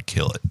go out and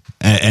kill it?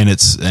 And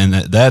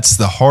that's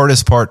the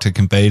hardest part to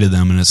convey to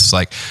them. And it's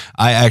like,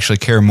 I actually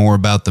care more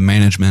about the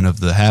management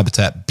of the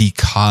habitat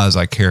because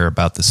I care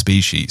about the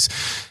species.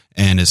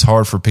 And it's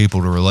hard for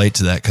people to relate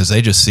to that, because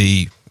they just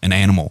see an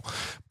animal,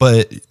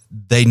 but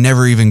they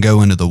never even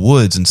go into the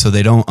woods. And so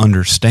they don't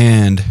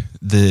understand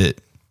that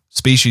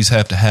species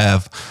have to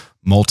have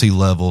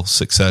multi-level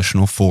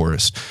successional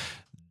forest.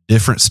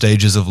 Different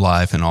stages of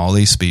life, and all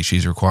these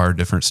species require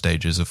different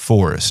stages of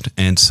forest.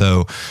 And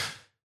so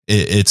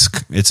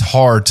it's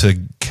hard to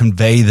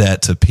convey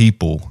that to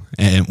people,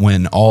 and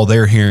when all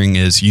they're hearing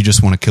is you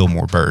just want to kill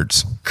more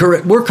birds.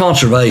 Correct. We're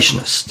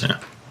conservationists. Yeah.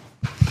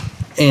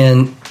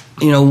 And,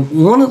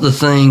 one of the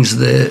things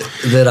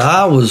that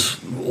I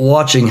was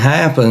watching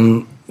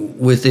happen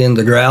within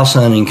the grouse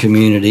hunting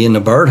community and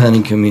the bird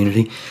hunting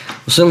community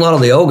was seeing a lot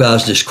of the old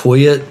guys just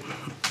quit,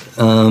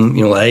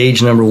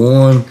 age, number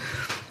one.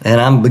 And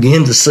I'm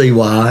beginning to see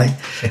why.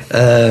 You're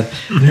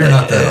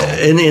not that old.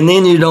 And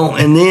then you don't.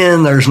 And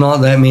then there's not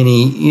that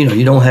many.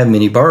 You don't have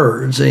many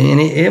birds, and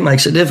it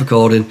makes it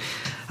difficult. And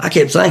I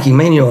kept thinking,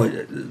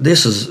 man,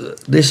 this is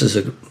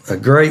a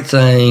great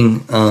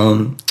thing.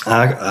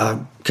 I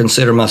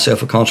consider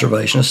myself a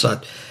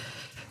conservationist.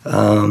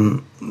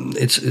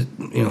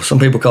 Some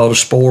people call it a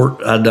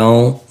sport. I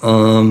don't.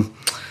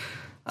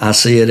 I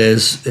see it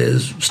as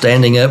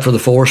standing up for the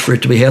forest, for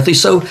it to be healthy.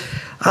 So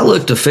I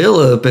looked to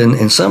Philip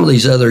and some of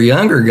these other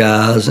younger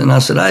guys, and I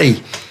said, hey,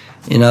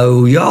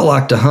 y'all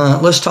like to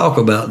hunt. Let's talk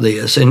about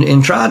this.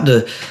 And tried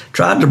to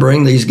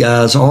bring these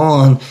guys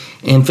on.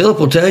 And Philip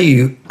will tell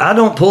you, I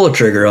don't pull a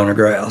trigger on a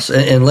grouse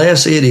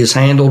unless it is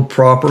handled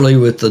properly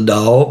with the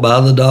dog,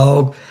 by the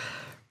dog.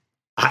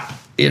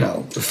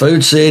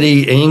 Food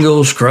City,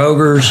 Ingles,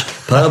 Kroger's,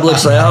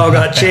 Publix, they all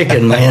got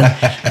chicken, man.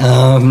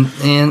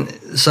 And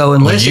so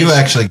unless you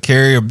actually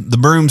carry the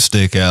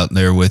broomstick out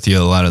there with you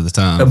a lot of the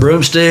time. A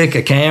broomstick,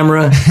 a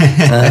camera,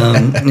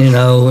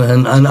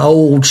 an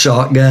old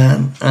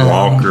shotgun.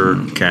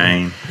 Walker,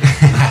 cane.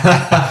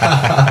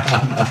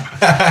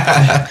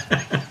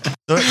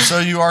 So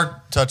you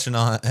are touching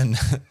on, and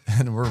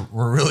we're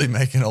really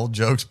making old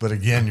jokes, but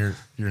again,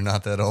 you're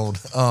not that old.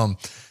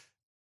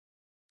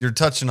 You're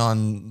touching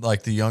on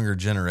like the younger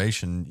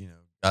generation,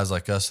 guys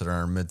like us that are in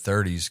our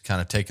mid-30s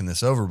kind of taking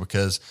this over,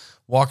 because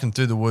walking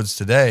through the woods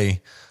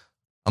today,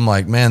 I'm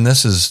like, man,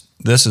 this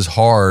is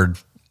hard.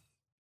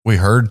 We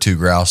heard 2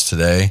 grouse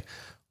today.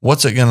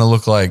 What's it going to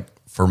look like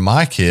for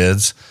my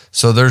kids?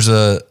 So there's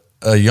a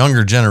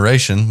younger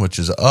generation, which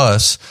is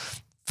us.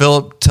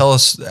 Philip, tell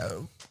us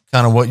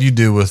kind of what you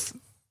do with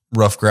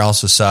Rough Grouse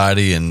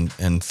Society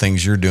and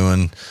things you're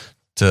doing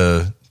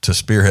to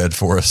spearhead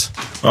for us.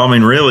 Well,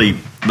 really,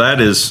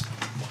 that is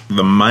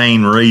the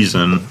main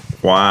reason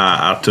why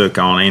I took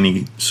on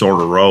any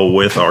sort of role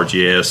with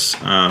RGS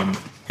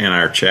in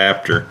our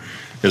chapter,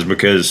 is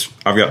because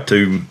I've got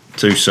two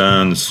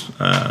sons,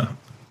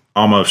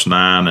 almost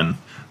 9 and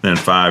then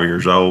 5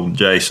 years old,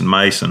 Jason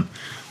Mason,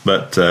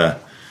 But,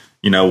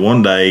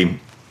 one day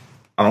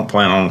I don't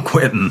plan on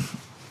quitting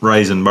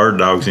raising bird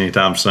dogs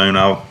anytime soon.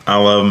 I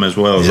love them as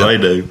well as they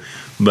do.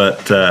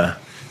 But, I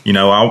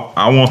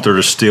want there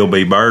to still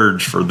be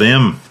birds for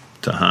them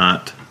to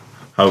hunt,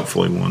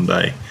 hopefully one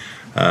day.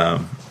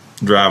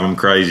 Drive them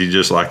crazy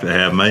just like they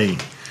have me.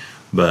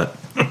 But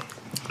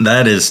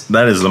that is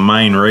the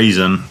main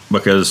reason,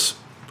 because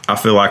I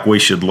feel like we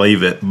should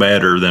leave it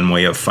better than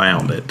we have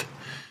found it.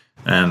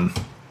 And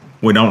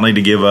we don't need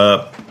to give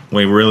up.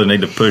 We really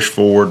need to push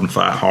forward and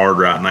fight hard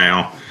right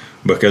now,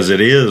 because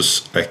it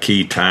is a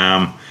key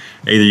time.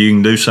 Either you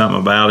can do something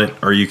about it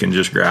or you can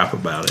just gripe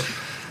about it.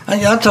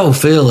 I told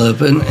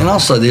Philip, and I'll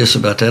say this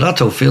about that. I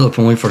told Philip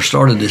when we first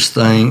started this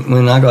thing,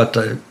 when I got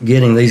to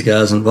getting these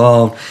guys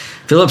involved,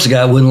 Philip's the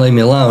guy who wouldn't leave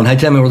me alone. Hey,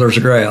 tell me where there's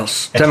a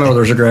grouse. Tell me where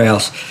there's a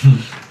grouse.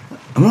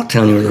 I'm not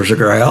telling you where there's a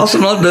grouse.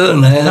 I'm not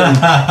doing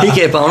that. And he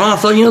kept on. I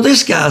thought,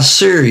 this guy's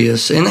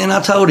serious. And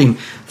I told him,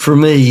 for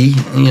me,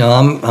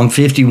 I'm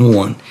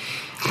 51.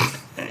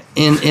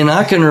 And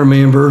I can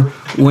remember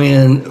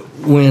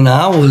when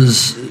I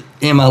was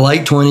in my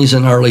late 20s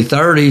and early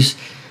 30s,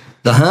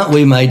 the hunt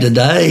we made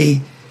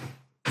today,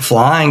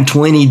 flying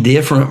 20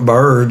 different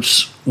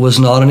birds was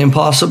not an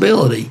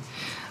impossibility.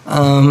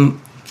 Why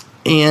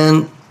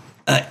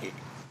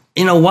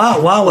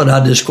would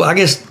I just quit? I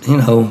guess,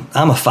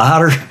 I'm a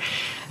fighter,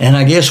 and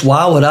I guess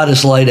why would I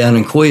just lay down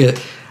and quit?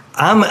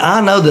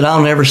 I know that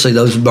I'll never see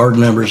those bird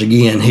numbers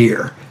again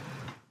here,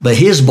 but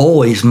his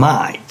boys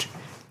might.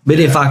 But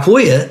if I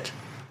quit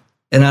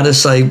and I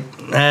just say,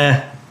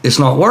 it's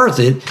not worth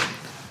it,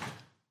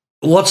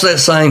 what's that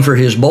saying for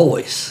his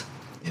boys?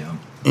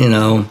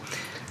 Yeah.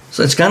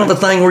 So it's kind of a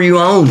thing where you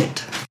own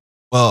it.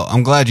 Well,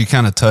 I'm glad you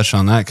kind of touched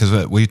on that,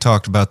 because we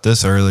talked about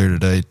this earlier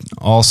today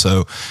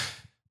also.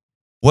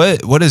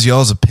 What is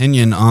y'all's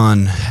opinion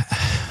on,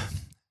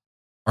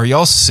 are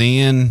y'all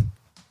seeing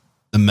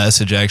the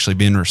message actually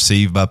being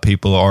received by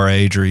people our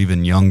age or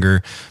even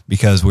younger?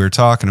 Because we were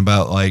talking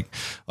about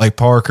like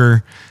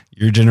Parker,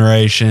 your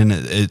generation,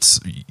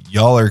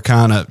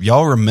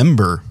 y'all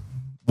remember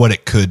what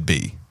it could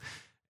be.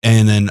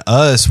 And then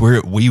us,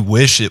 we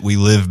wish we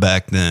lived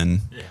back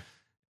then. Yeah.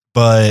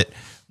 But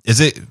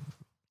do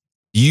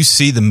you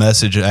see the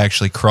message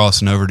actually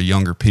crossing over to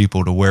younger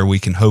people to where we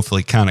can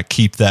hopefully kind of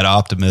keep that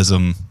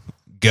optimism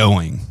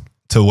going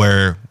to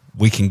where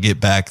we can get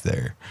back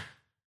there?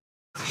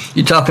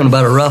 You talking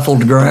about a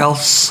ruffled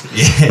grouse?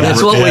 Yeah.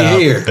 That's what we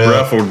hear.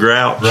 Ruffled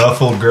grouse.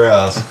 Ruffled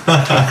grouse.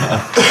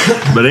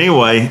 But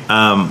anyway,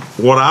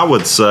 what I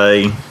would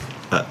say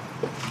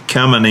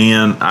coming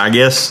in, I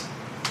guess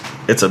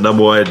it's a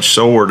double-edged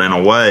sword in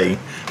a way,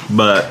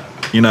 but,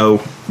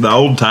 the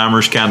old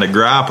timers kind of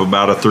gripe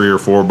about a 3 or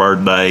 4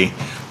 bird day,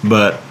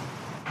 but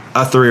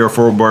a 3 or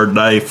 4 bird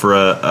day for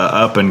a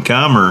up and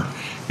comer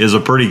is a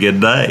pretty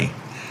good day.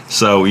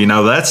 So,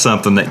 that's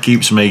something that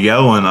keeps me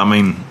going. I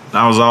mean,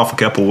 I was off a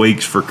couple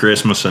weeks for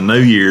Christmas and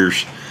New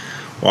Year's,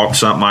 walked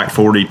something like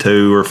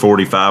 42 or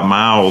 45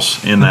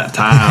 miles in that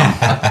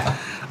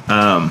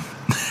time.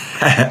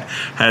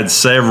 Had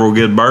several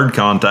good bird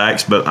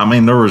contacts, but I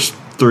mean, there was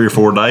 3 or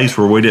 4 days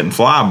where we didn't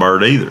fly a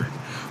bird either.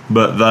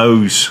 But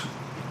those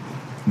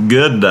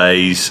good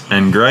days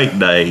and great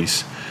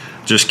days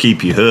just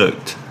keep you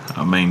hooked.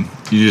 I mean,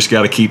 you just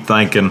got to keep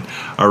thinking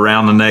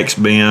around the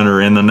next bend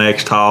or in the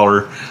next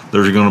holler,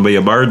 there's going to be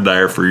a bird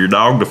there for your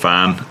dog to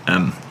find.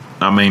 And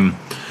I mean,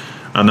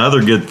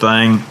 another good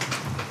thing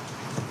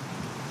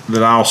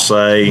that I'll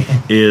say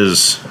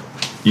is,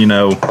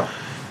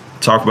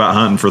 talk about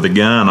hunting for the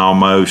gun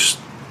almost.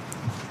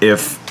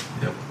 If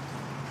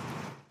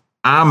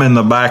I'm in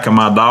the back of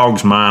my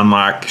dog's mind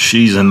like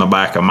she's in the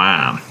back of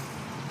mine.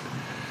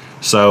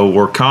 So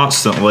we're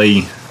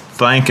constantly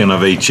thinking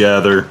of each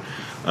other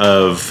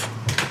of,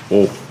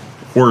 well,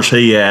 where's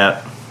he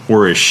at?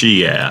 Where is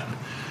she at?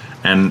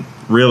 And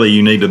really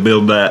you need to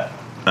build that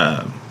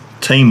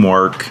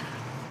teamwork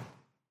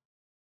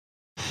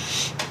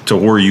to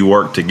where you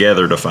work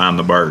together to find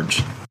the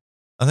birds.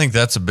 I think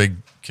that's a big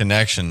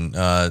connection.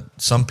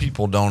 Some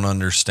people don't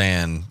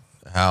understand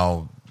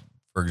how,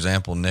 for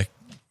example, Nick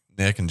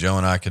and Joe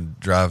and I could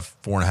drive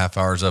 4.5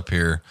 hours up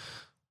here,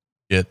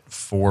 get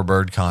 4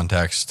 bird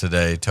contacts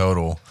today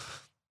total,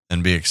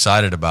 and be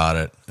excited about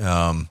it.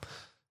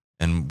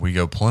 And we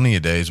go plenty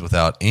of days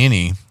without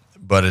any,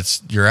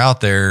 but you're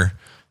out there.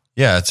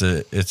 Yeah, it's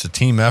a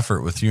team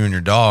effort with you and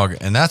your dog,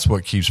 and that's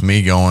what keeps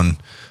me going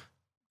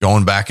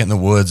back in the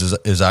woods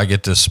is I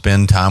get to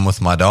spend time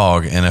with my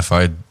dog. And if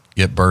I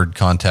get bird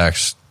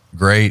contacts,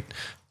 great.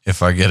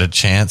 If I get a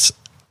chance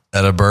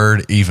at a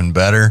bird, even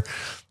better.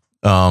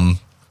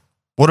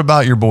 What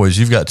about your boys?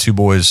 You've got 2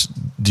 boys.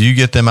 Do you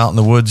get them out in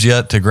the woods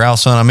yet to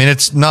grouse hunt? I mean,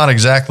 it's not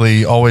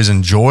exactly always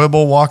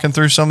enjoyable walking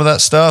through some of that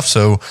stuff.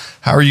 So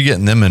how are you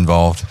getting them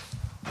involved?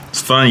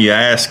 It's funny you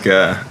ask.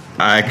 I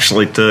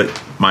actually took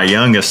my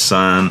youngest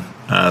son.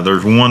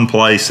 There's one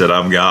place that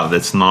I've got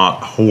that's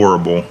not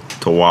horrible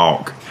to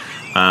walk.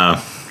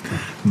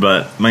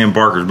 But me and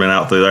Parker's been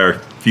out through there a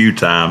few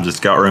times. It's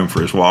got room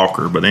for his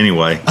walker. But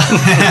anyway,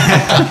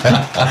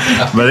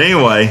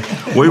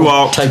 we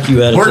walked. Take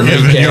you out of We're the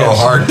giving you a kneecaps.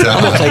 hard time.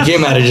 I'm gonna take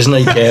him out of his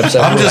kneecaps.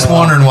 I'm just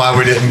wondering why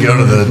we didn't go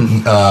to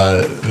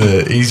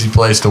the easy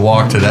place to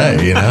walk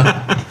today. You know,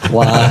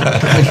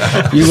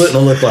 why you wouldn't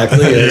have looked like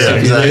this. Yeah,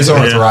 if you exactly. His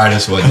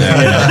arthritis wasn't there.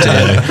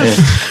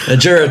 The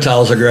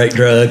Geritol's a great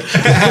drug.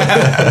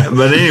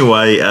 But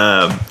anyway,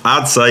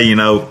 I'd say,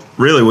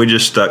 really we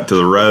just stuck to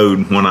the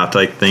road when I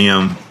take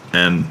them,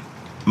 and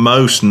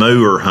most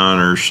newer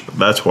hunters,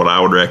 that's what I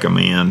would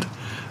recommend.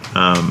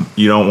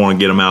 You don't want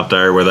to get them out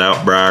there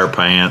without briar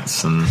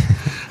pants and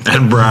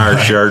briar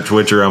shirts,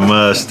 which are a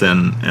must,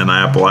 and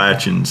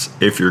Appalachians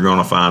if you're going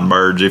to find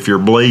birds. If you're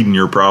bleeding,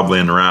 you're probably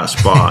in the right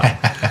spot.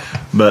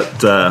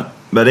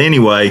 But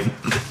anyway,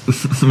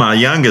 my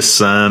youngest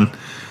son,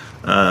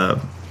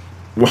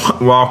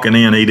 walking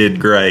in, he did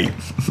great,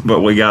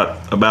 but we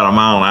got about a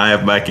mile and a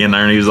half back in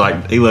there, and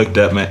he looked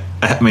at me,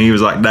 he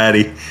was like,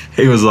 "Daddy,"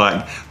 he was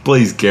like,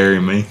 "Please carry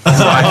me." So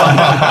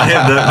I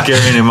ended up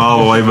carrying him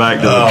all the way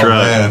back to the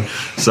truck. Man.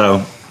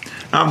 So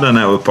I've done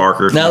that with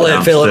Parker. Now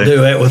let Philip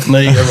do it with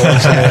me every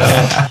once in a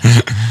while.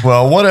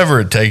 well, whatever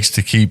it takes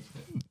to keep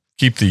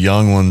the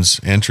young ones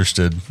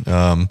interested.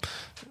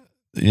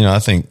 I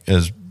think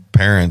as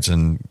parents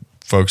and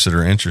folks that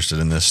are interested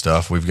in this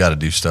stuff, we've got to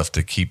do stuff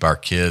to keep our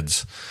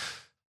kids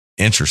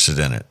interested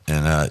in it.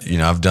 And,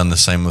 I've done the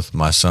same with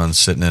my son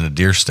sitting in a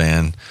deer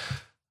stand.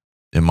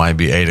 It might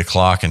be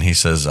 8:00 and he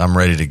says, "I'm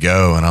ready to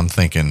go." And I'm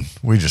thinking,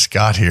 we just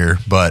got here,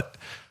 but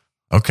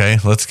okay,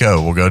 let's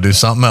go. We'll go do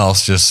something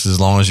else, just as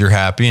long as you're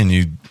happy and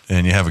you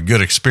have a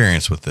good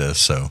experience with this.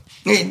 So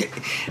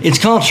it's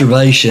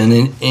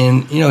conservation.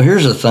 And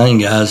here's the thing,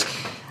 guys,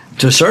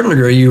 to a certain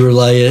degree, you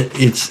relay it.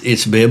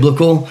 It's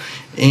biblical.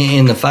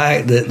 And the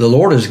fact that the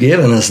Lord has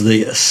given us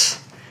this,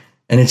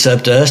 and it's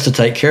up to us to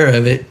take care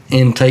of it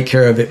and take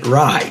care of it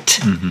right.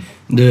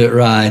 Mm-hmm. Do it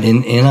right.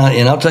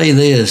 And I'll tell you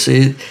this,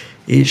 it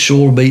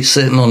sure beats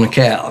sitting on the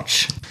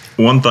couch.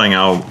 One thing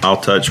I'll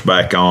touch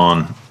back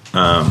on,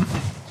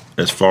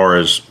 as far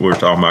as we're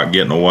talking about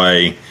getting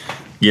away,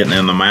 getting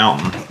in the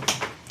mountain,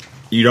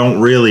 you don't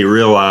really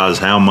realize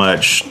how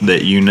much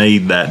that you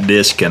need that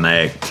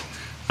disconnect.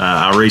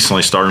 I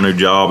recently started a new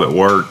job at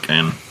work,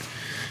 and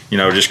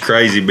just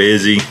crazy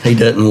busy. He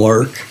doesn't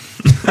work.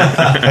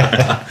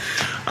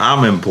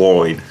 I'm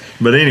employed.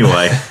 But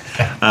anyway,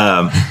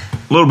 a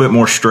little bit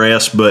more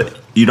stress, but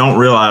you don't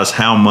realize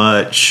how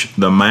much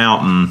the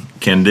mountain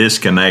can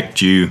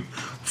disconnect you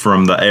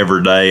from the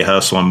everyday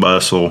hustle and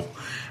bustle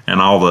and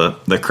all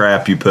the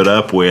crap you put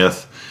up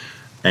with,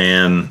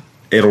 and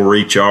it'll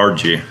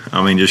recharge you.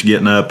 I mean, just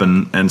getting up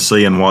and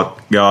seeing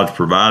what God's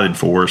provided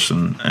for us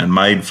and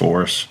made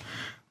for us,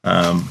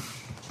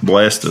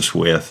 blessed us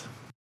with.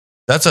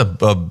 That's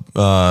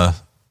a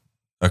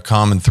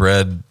common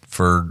thread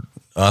for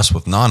us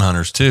with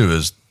non-hunters too,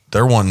 is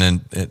they're wanting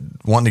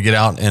to get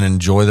out and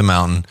enjoy the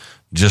mountain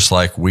just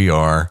like we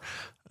are,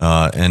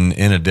 and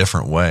in a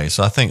different way.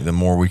 So I think the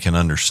more we can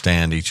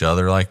understand each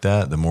other like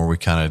that, the more we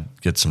kind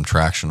of get some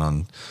traction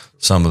on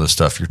some of the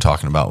stuff you're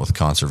talking about with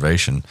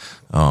conservation.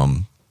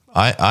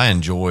 I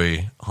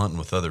enjoy hunting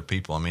with other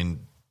people. I mean,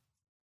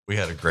 we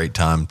had a great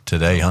time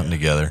today hunting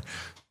together,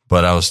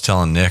 but I was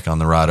telling Nick on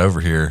the ride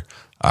over here,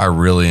 I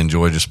really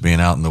enjoy just being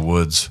out in the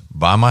woods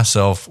by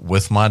myself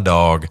with my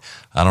dog.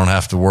 I don't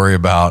have to worry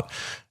about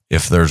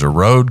if there's a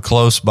road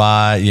close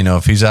by,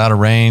 if he's out of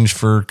range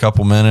for a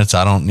couple minutes,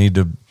 I don't need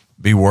to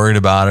be worried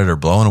about it or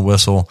blowing a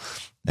whistle,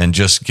 and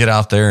just get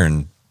out there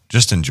and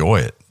just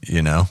enjoy it.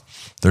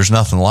 There's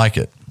nothing like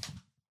it.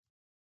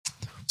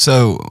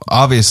 So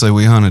obviously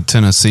we hunted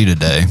Tennessee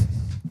today,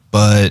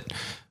 but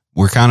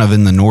we're kind of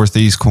in the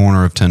northeast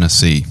corner of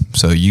Tennessee.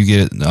 So you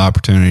get the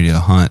opportunity to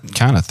hunt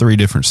kind of 3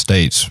 different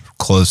states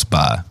close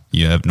by.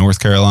 You have North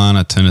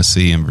Carolina,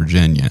 Tennessee, and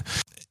Virginia.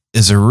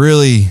 Is there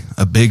really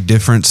a big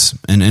difference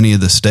in any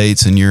of the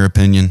states, in your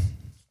opinion?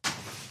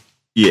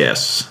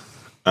 Yes.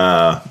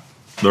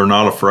 They're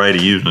not afraid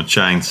of using a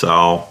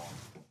chainsaw.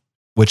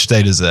 Which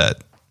state is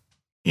that?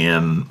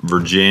 In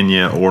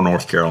Virginia or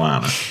North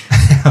Carolina.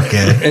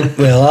 Okay.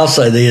 Well, I'll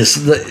say this.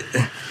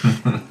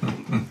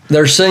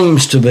 There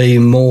seems to be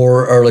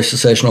more early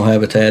successional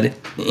habitat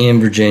in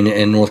Virginia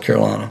and North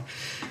Carolina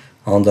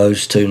on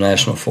those 2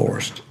 national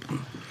forests.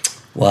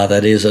 Why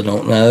that is, I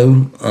don't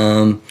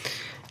know.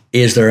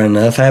 Is there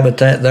enough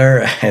habitat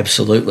there?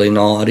 Absolutely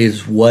not.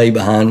 It's way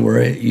behind where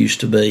it used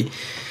to be.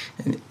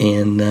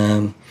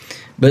 And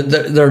but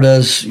there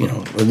does,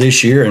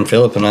 this year, and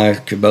Philip and I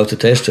could both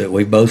attest to it,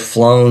 we've both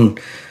flown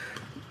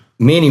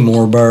many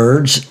more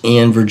birds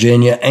in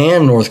Virginia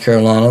and North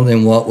Carolina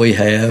than what we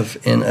have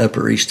in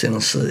Upper East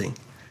Tennessee.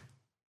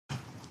 I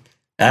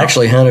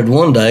actually hunted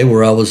one day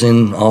where I was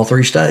in all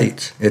 3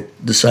 states at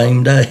the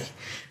same day.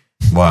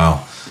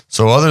 Wow.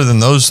 So other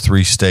than those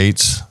 3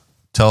 states,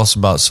 tell us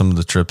about some of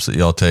the trips that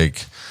y'all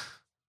take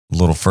a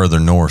little further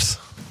north.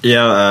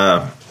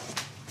 Yeah,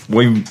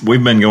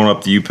 we've been going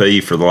up the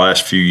UP for the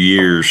last few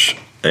years,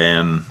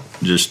 and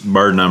just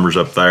bird numbers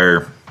up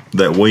there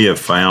that we have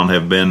found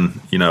have been,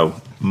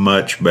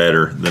 much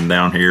better than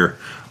down here.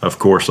 Of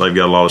course, they've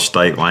got a lot of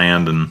state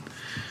land, and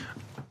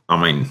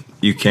I mean,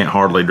 you can't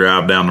hardly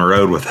drive down the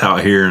road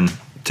without hearing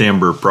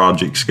timber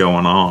projects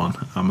going on.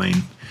 I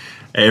mean,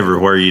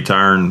 everywhere you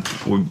turn.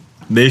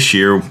 This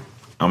year,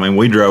 I mean,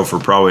 we drove for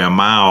probably a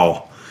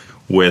mile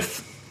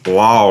with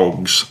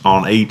logs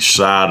on each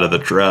side of the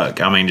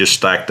truck. I mean, just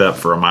stacked up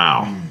for a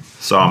mile.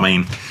 So, I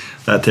mean,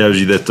 that tells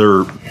you that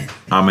they're,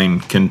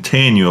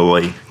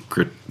 continually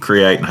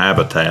creating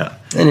habitat.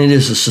 And it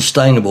is a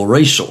sustainable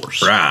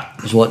resource. Right.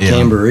 Is what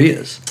timber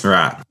is.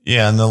 Right.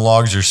 Yeah, and the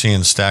logs you're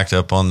seeing stacked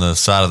up on the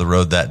side of the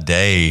road that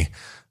day,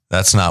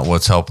 that's not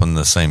what's helping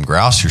the same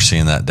grouse you're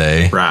seeing that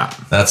day. Right.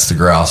 That's the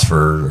grouse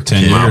for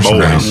 10 years from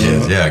now.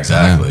 kids. Yeah,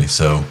 exactly.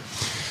 Yeah.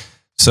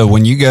 So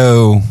when you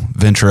go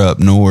venture up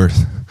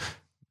north,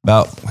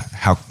 about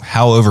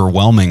how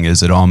overwhelming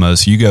is it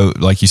almost? You go,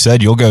 like you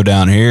said, you'll go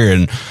down here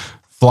and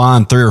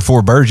flying 3 or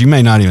 4 birds. You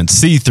may not even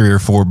see 3 or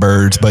 4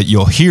 birds, but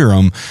you'll hear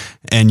them.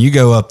 And you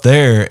go up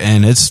there,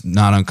 and it's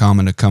not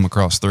uncommon to come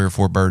across 3 or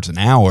 4 birds an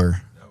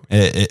hour.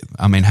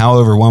 How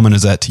overwhelming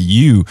is that to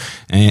you,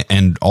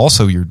 and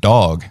also your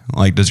dog?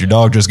 Like, does your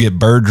dog just get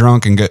bird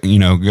drunk and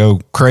go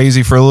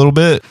crazy for a little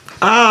bit?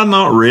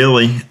 Not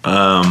really.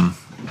 I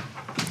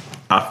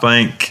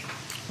think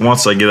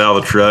once they get out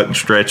of the truck and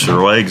stretch their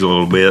legs a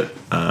little bit,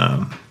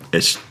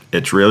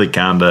 it's really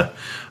kind of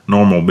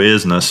normal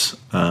business.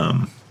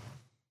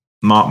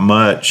 Not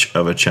much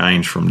of a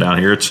change from down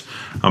here.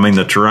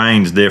 The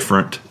terrain's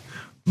different,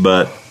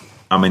 but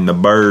the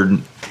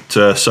bird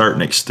to a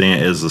certain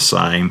extent is the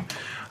same.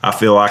 I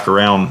feel like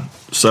around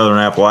Southern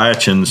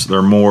Appalachians,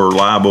 they're more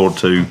liable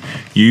to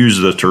use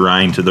the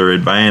terrain to their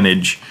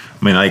advantage.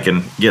 They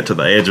can get to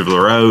the edge of the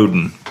road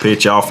and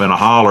pitch off in a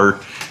holler,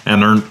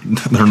 and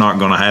they're not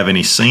going to have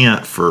any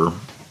scent for,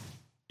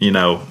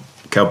 a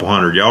couple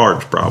hundred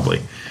yards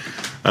probably,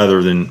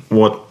 other than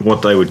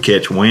what they would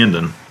catch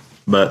winding.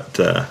 But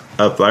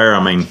up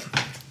there,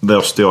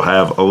 they'll still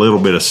have a little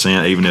bit of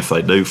scent even if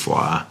they do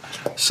fly.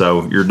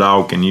 So your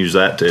dog can use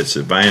that to its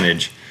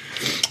advantage.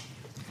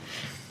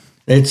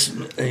 It's,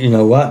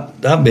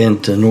 I've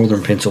been to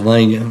northern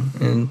Pennsylvania,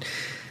 and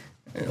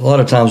a lot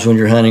of times when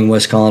you're hunting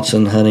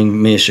Wisconsin,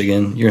 hunting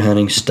Michigan, you're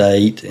hunting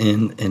state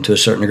and to a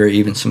certain degree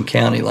even some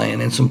county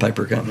land and some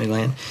paper company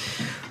land.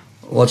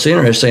 What's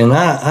interesting,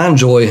 I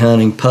enjoy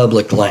hunting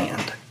public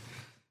land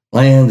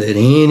that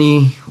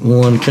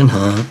anyone can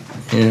hunt.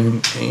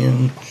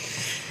 And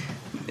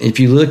if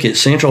you look at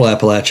central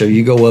Appalachia,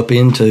 you go up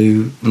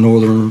into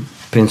northern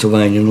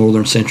Pennsylvania,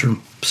 northern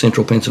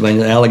central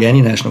Pennsylvania, the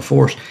Allegheny National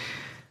Forest,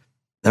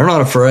 they're not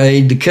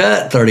afraid to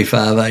cut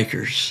 35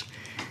 acres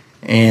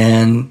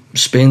and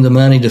spend the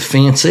money to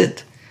fence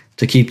it,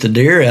 to keep the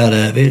deer out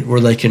of it, where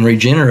they can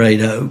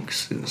regenerate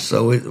oaks.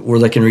 So the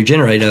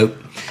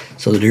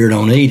deer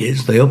don't eat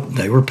it.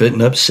 They were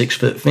putting up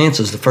 6-foot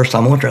fences. The first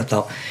time I went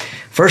there,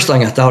 first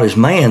thing I thought is,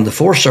 man, the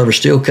Forest Service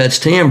still cuts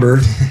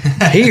timber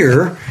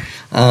here.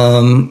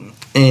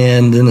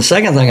 And then the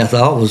second thing I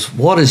thought was,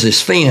 what is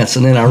this fence?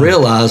 And then I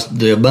realized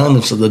the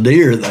abundance of the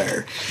deer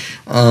there.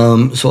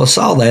 So I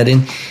saw that,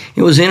 and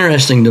it was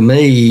interesting to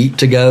me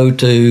to go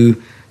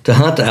to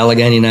hunt the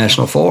Allegheny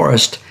National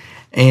Forest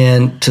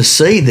and to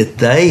see that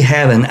they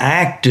have an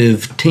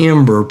active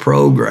timber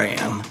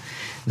program.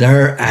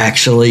 They're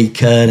actually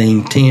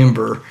cutting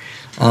timber,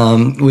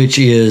 which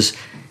is,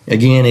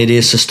 again, it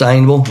is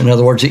sustainable. In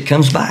other words, it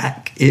comes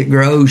back. It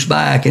grows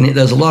back, and it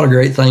does a lot of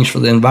great things for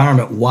the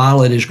environment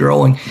while it is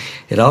growing.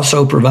 It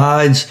also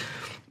provides,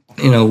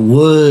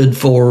 wood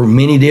for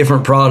many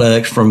different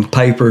products, from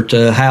paper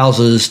to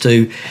houses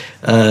to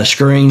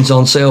screens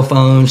on cell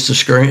phones to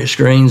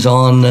screens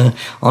on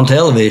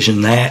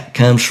television. That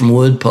comes from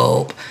wood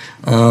pulp.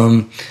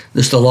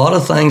 Just a lot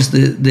of things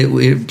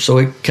so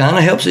it kind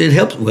of helps. It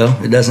helps.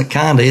 Well, it doesn't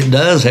it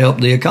does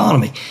help the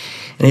economy.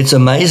 And it's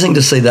amazing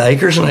to see the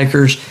acres and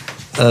acres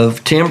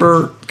of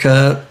timber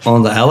cut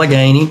on the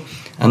Allegheny.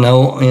 I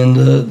know in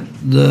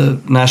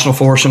the National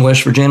Forest in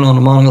West Virginia on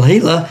the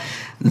Monongahela,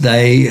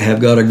 they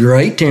have got a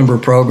great timber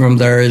program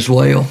there as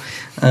well.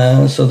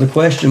 So the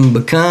question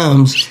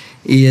becomes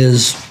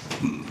is,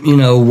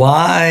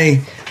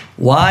 why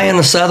in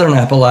the Southern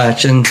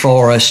Appalachian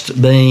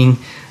Forest, being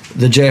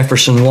the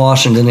Jefferson,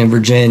 Washington in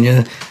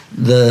Virginia,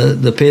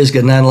 the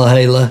Pisgah,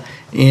 Nantahala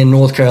in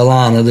North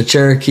Carolina, the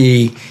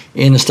Cherokee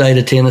in the state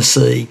of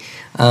Tennessee,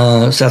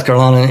 South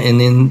Carolina,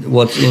 and then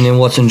what's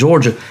in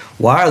Georgia.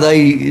 Why are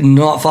they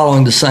not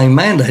following the same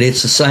mandate?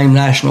 It's the same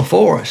national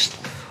forest.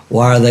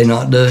 Why are they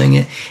not doing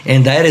it?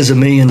 And that is $1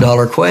 million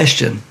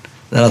question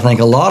that I think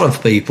a lot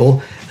of people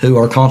who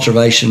are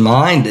conservation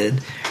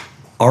minded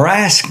are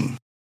asking.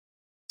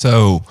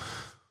 So,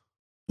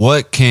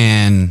 what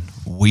can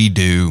we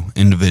do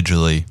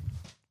individually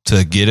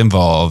to get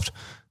involved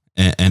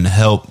and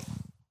help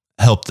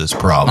this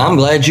problem? I'm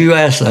glad you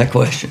asked that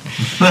question.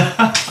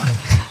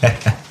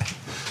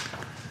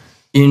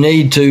 You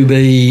need to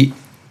be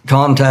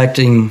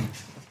contacting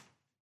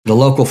the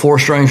local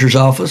forest ranger's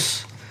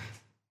office,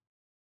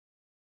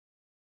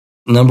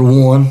 number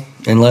one,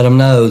 and let them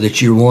know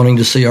that you're wanting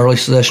to see early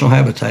successional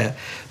habitat.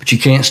 But you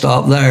can't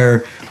stop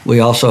there. We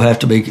also have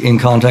to be in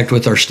contact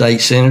with our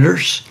state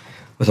senators.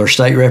 with our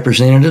state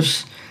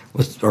representatives,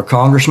 with our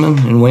congressmen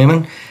and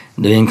women,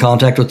 be in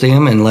contact with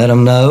them and let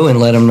them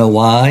know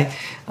why,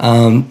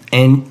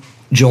 and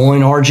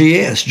join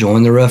RGS,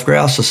 join the Rough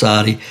Grouse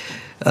Society.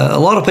 A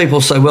lot of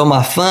people say, well,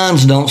 my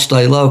funds don't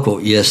stay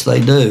local. Yes,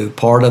 they do.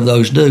 Part of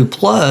those do.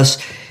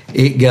 Plus,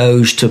 it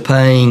goes to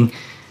paying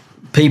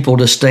people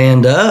to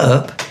stand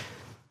up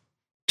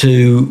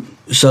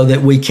so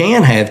that we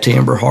can have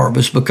timber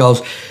harvest,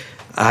 because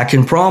I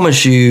can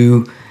promise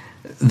you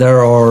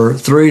there are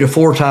 3 to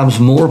 4 times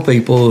more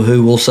people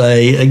who will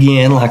say,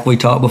 again, like we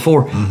talked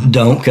before,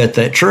 don't cut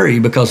that tree,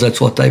 because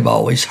that's what they've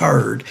always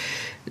heard.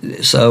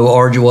 So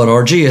what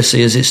RGS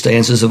is, it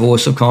stands as a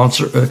voice of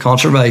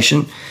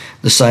conservation,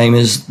 the same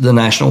as the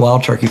National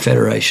Wild Turkey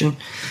Federation,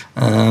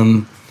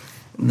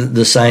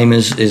 the same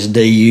as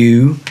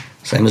DU,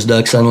 same as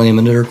Ducks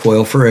Unlimited or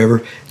Quail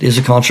Forever. It is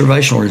a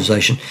conservation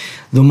organization.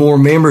 The more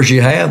members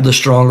you have, the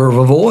stronger of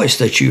a voice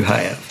that you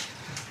have.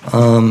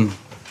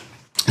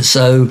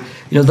 So,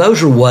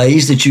 those are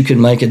ways that you can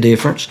make a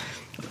difference.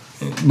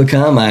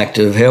 Become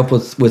active, help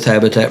with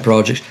habitat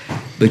projects.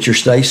 But your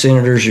state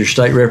senators, your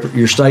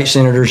state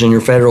senators, and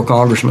your federal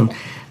congressmen,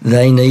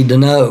 they need to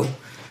know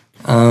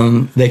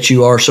that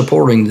you are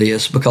supporting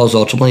this, because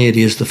ultimately it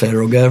is the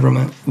federal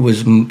government. It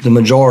was the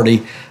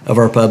majority of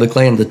our public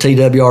land. The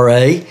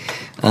TWRA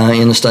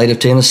in the state of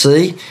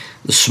Tennessee,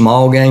 the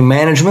small game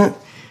management,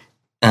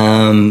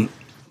 they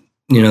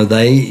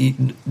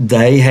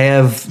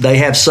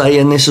have say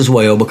in this as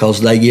well,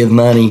 because they give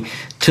money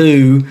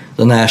to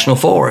the National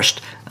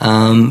Forest,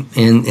 and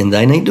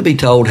they need to be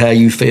told how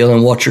you feel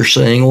and what you're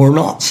seeing or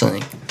not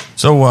seeing.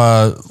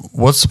 So,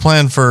 what's the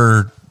plan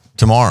for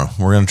tomorrow?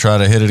 We're going to try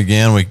to hit it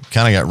again. We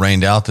kind of got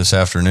rained out this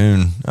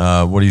afternoon.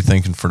 What are you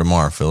thinking for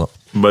tomorrow, Philip?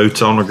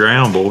 Boots on the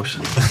ground, boys.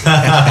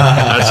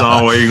 That's the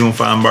only way you're going to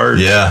find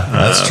birds. Yeah,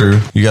 that's true.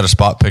 You got a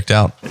spot picked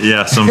out?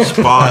 Yeah, some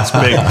spots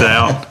picked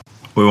out.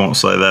 We won't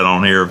say that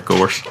on here, of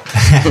course.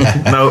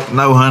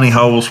 No honey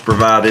holes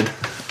provided.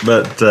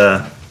 But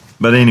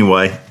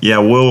anyway, yeah,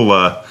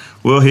 we'll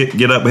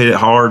get up, hit it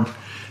hard,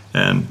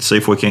 and see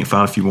if we can't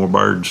find a few more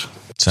birds.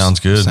 Sounds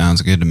good.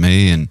 Sounds good to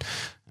me. And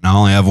I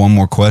only have one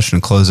more question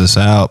to close this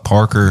out.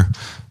 Parker,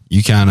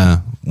 you kind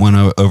of went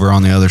over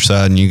on the other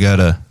side, and you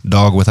got a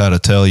dog without a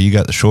tail. You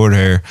got the short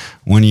hair.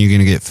 When are you going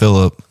to get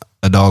Philip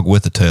a dog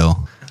with a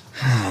tail?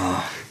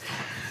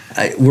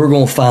 We're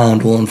going to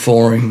find one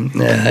for him.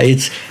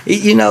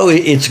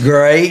 It's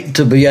great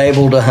to be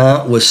able to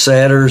hunt with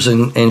setters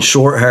and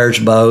short hairs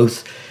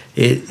both.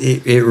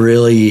 It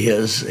really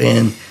is.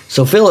 And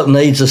so Philip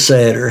needs a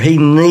setter. He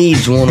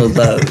needs one of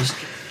those.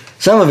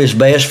 Some of his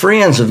best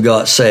friends have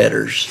got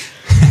setters,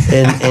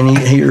 and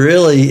he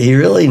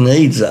really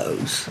needs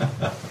those.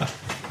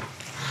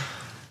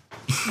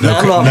 No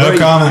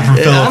comment from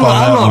Philip on that one.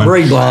 I'm not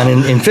breed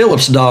blind, and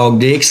Philip's dog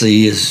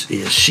Dixie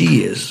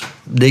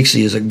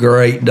Dixie is a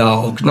great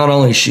dog. Not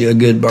only is she a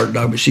good bird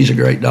dog, but she's a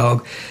great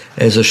dog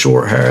as a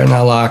short hair, and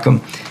I like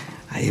them.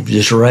 I've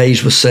just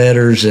raised with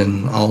setters,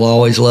 and I'll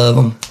always love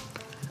them.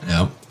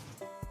 Yep.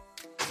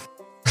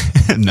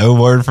 No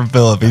word from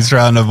Philip. He's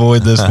trying to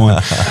avoid this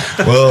one.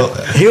 Well,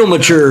 he'll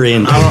mature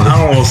into it. I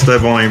don't want to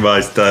step on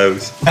anybody's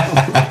toes.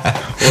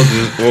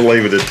 We'll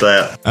leave it at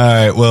that. All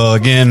right. Well,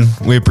 again,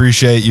 we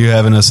appreciate you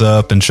having us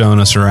up and showing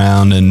us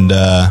around, and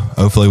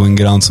hopefully we can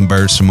get on some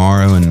birds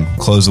tomorrow and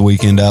close the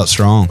weekend out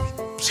strong.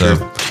 So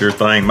sure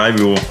thing.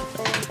 Maybe we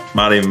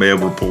might even be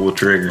able to pull the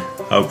trigger.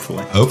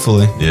 Hopefully.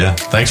 Yeah.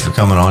 Thanks for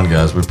coming on,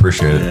 guys. We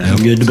appreciate it. Yeah.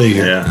 Good to be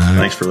here. Yeah.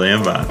 Thanks for the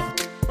invite.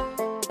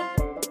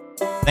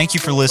 Thank you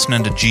for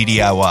listening to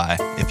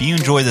GDIY. If you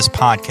enjoy this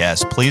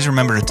podcast, please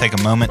remember to take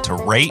a moment to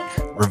rate,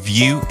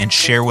 review, and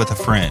share with a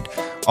friend.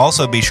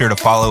 Also, be sure to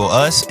follow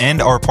us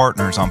and our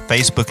partners on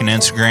Facebook and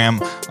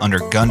Instagram under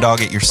Gundog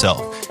It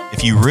Yourself.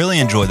 If you really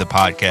enjoy the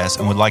podcast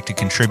and would like to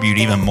contribute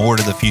even more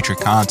to the future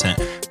content,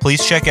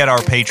 please check out our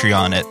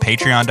Patreon at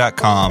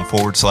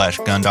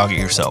patreon.com/Gundog It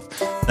Yourself.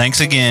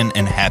 Thanks again,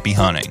 and happy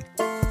hunting.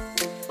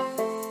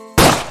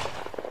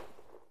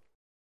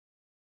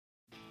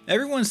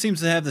 Everyone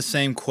seems to have the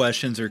same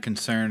questions or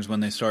concerns when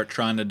they start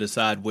trying to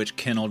decide which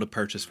kennel to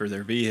purchase for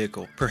their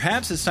vehicle.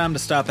 Perhaps it's time to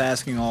stop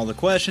asking all the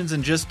questions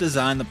and just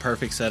design the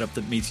perfect setup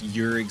that meets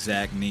your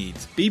exact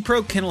needs.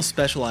 B-Pro Kennel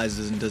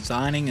specializes in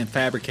designing and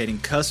fabricating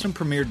custom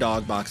premier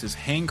dog boxes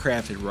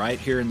handcrafted right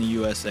here in the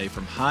USA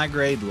from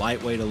high-grade,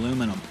 lightweight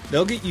aluminum.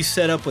 They'll get you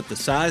set up with the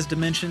size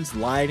dimensions,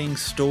 lighting,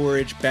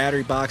 storage,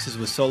 battery boxes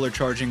with solar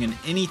charging, and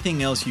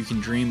anything else you can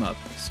dream of.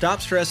 Stop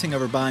stressing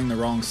over buying the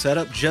wrong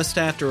setup just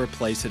to have to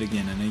replace it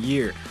again in a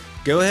year.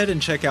 Go ahead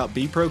and check out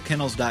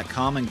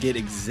bprokennels.com and get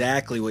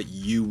exactly what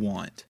you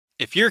want.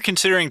 If you're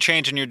considering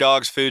changing your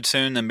dog's food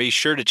soon, then be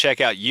sure to check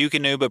out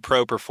Eukanuba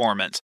Pro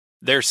Performance.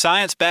 Their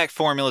science-backed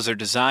formulas are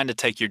designed to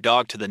take your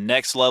dog to the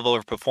next level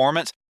of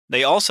performance.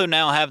 They also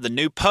now have the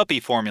new puppy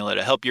formula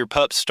to help your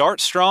pup start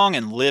strong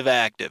and live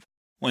active.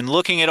 When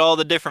looking at all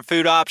the different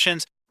food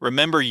options,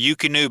 remember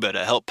Eukanuba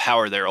to help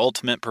power their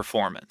ultimate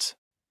performance.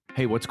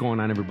 Hey, what's going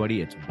on,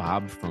 everybody? It's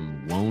Bob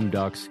from Lone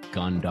Ducks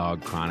Gun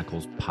Dog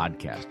Chronicles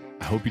podcast.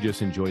 I hope you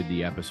just enjoyed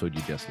the episode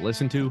you just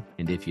listened to.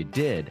 And if you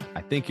did,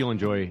 I think you'll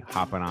enjoy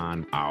hopping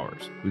on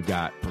ours. We've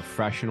got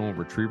professional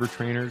retriever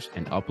trainers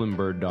and upland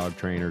bird dog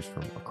trainers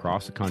from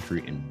across the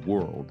country and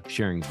world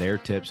sharing their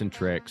tips and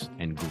tricks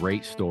and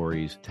great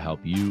stories to help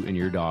you and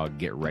your dog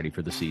get ready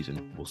for the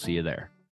season. We'll see you there.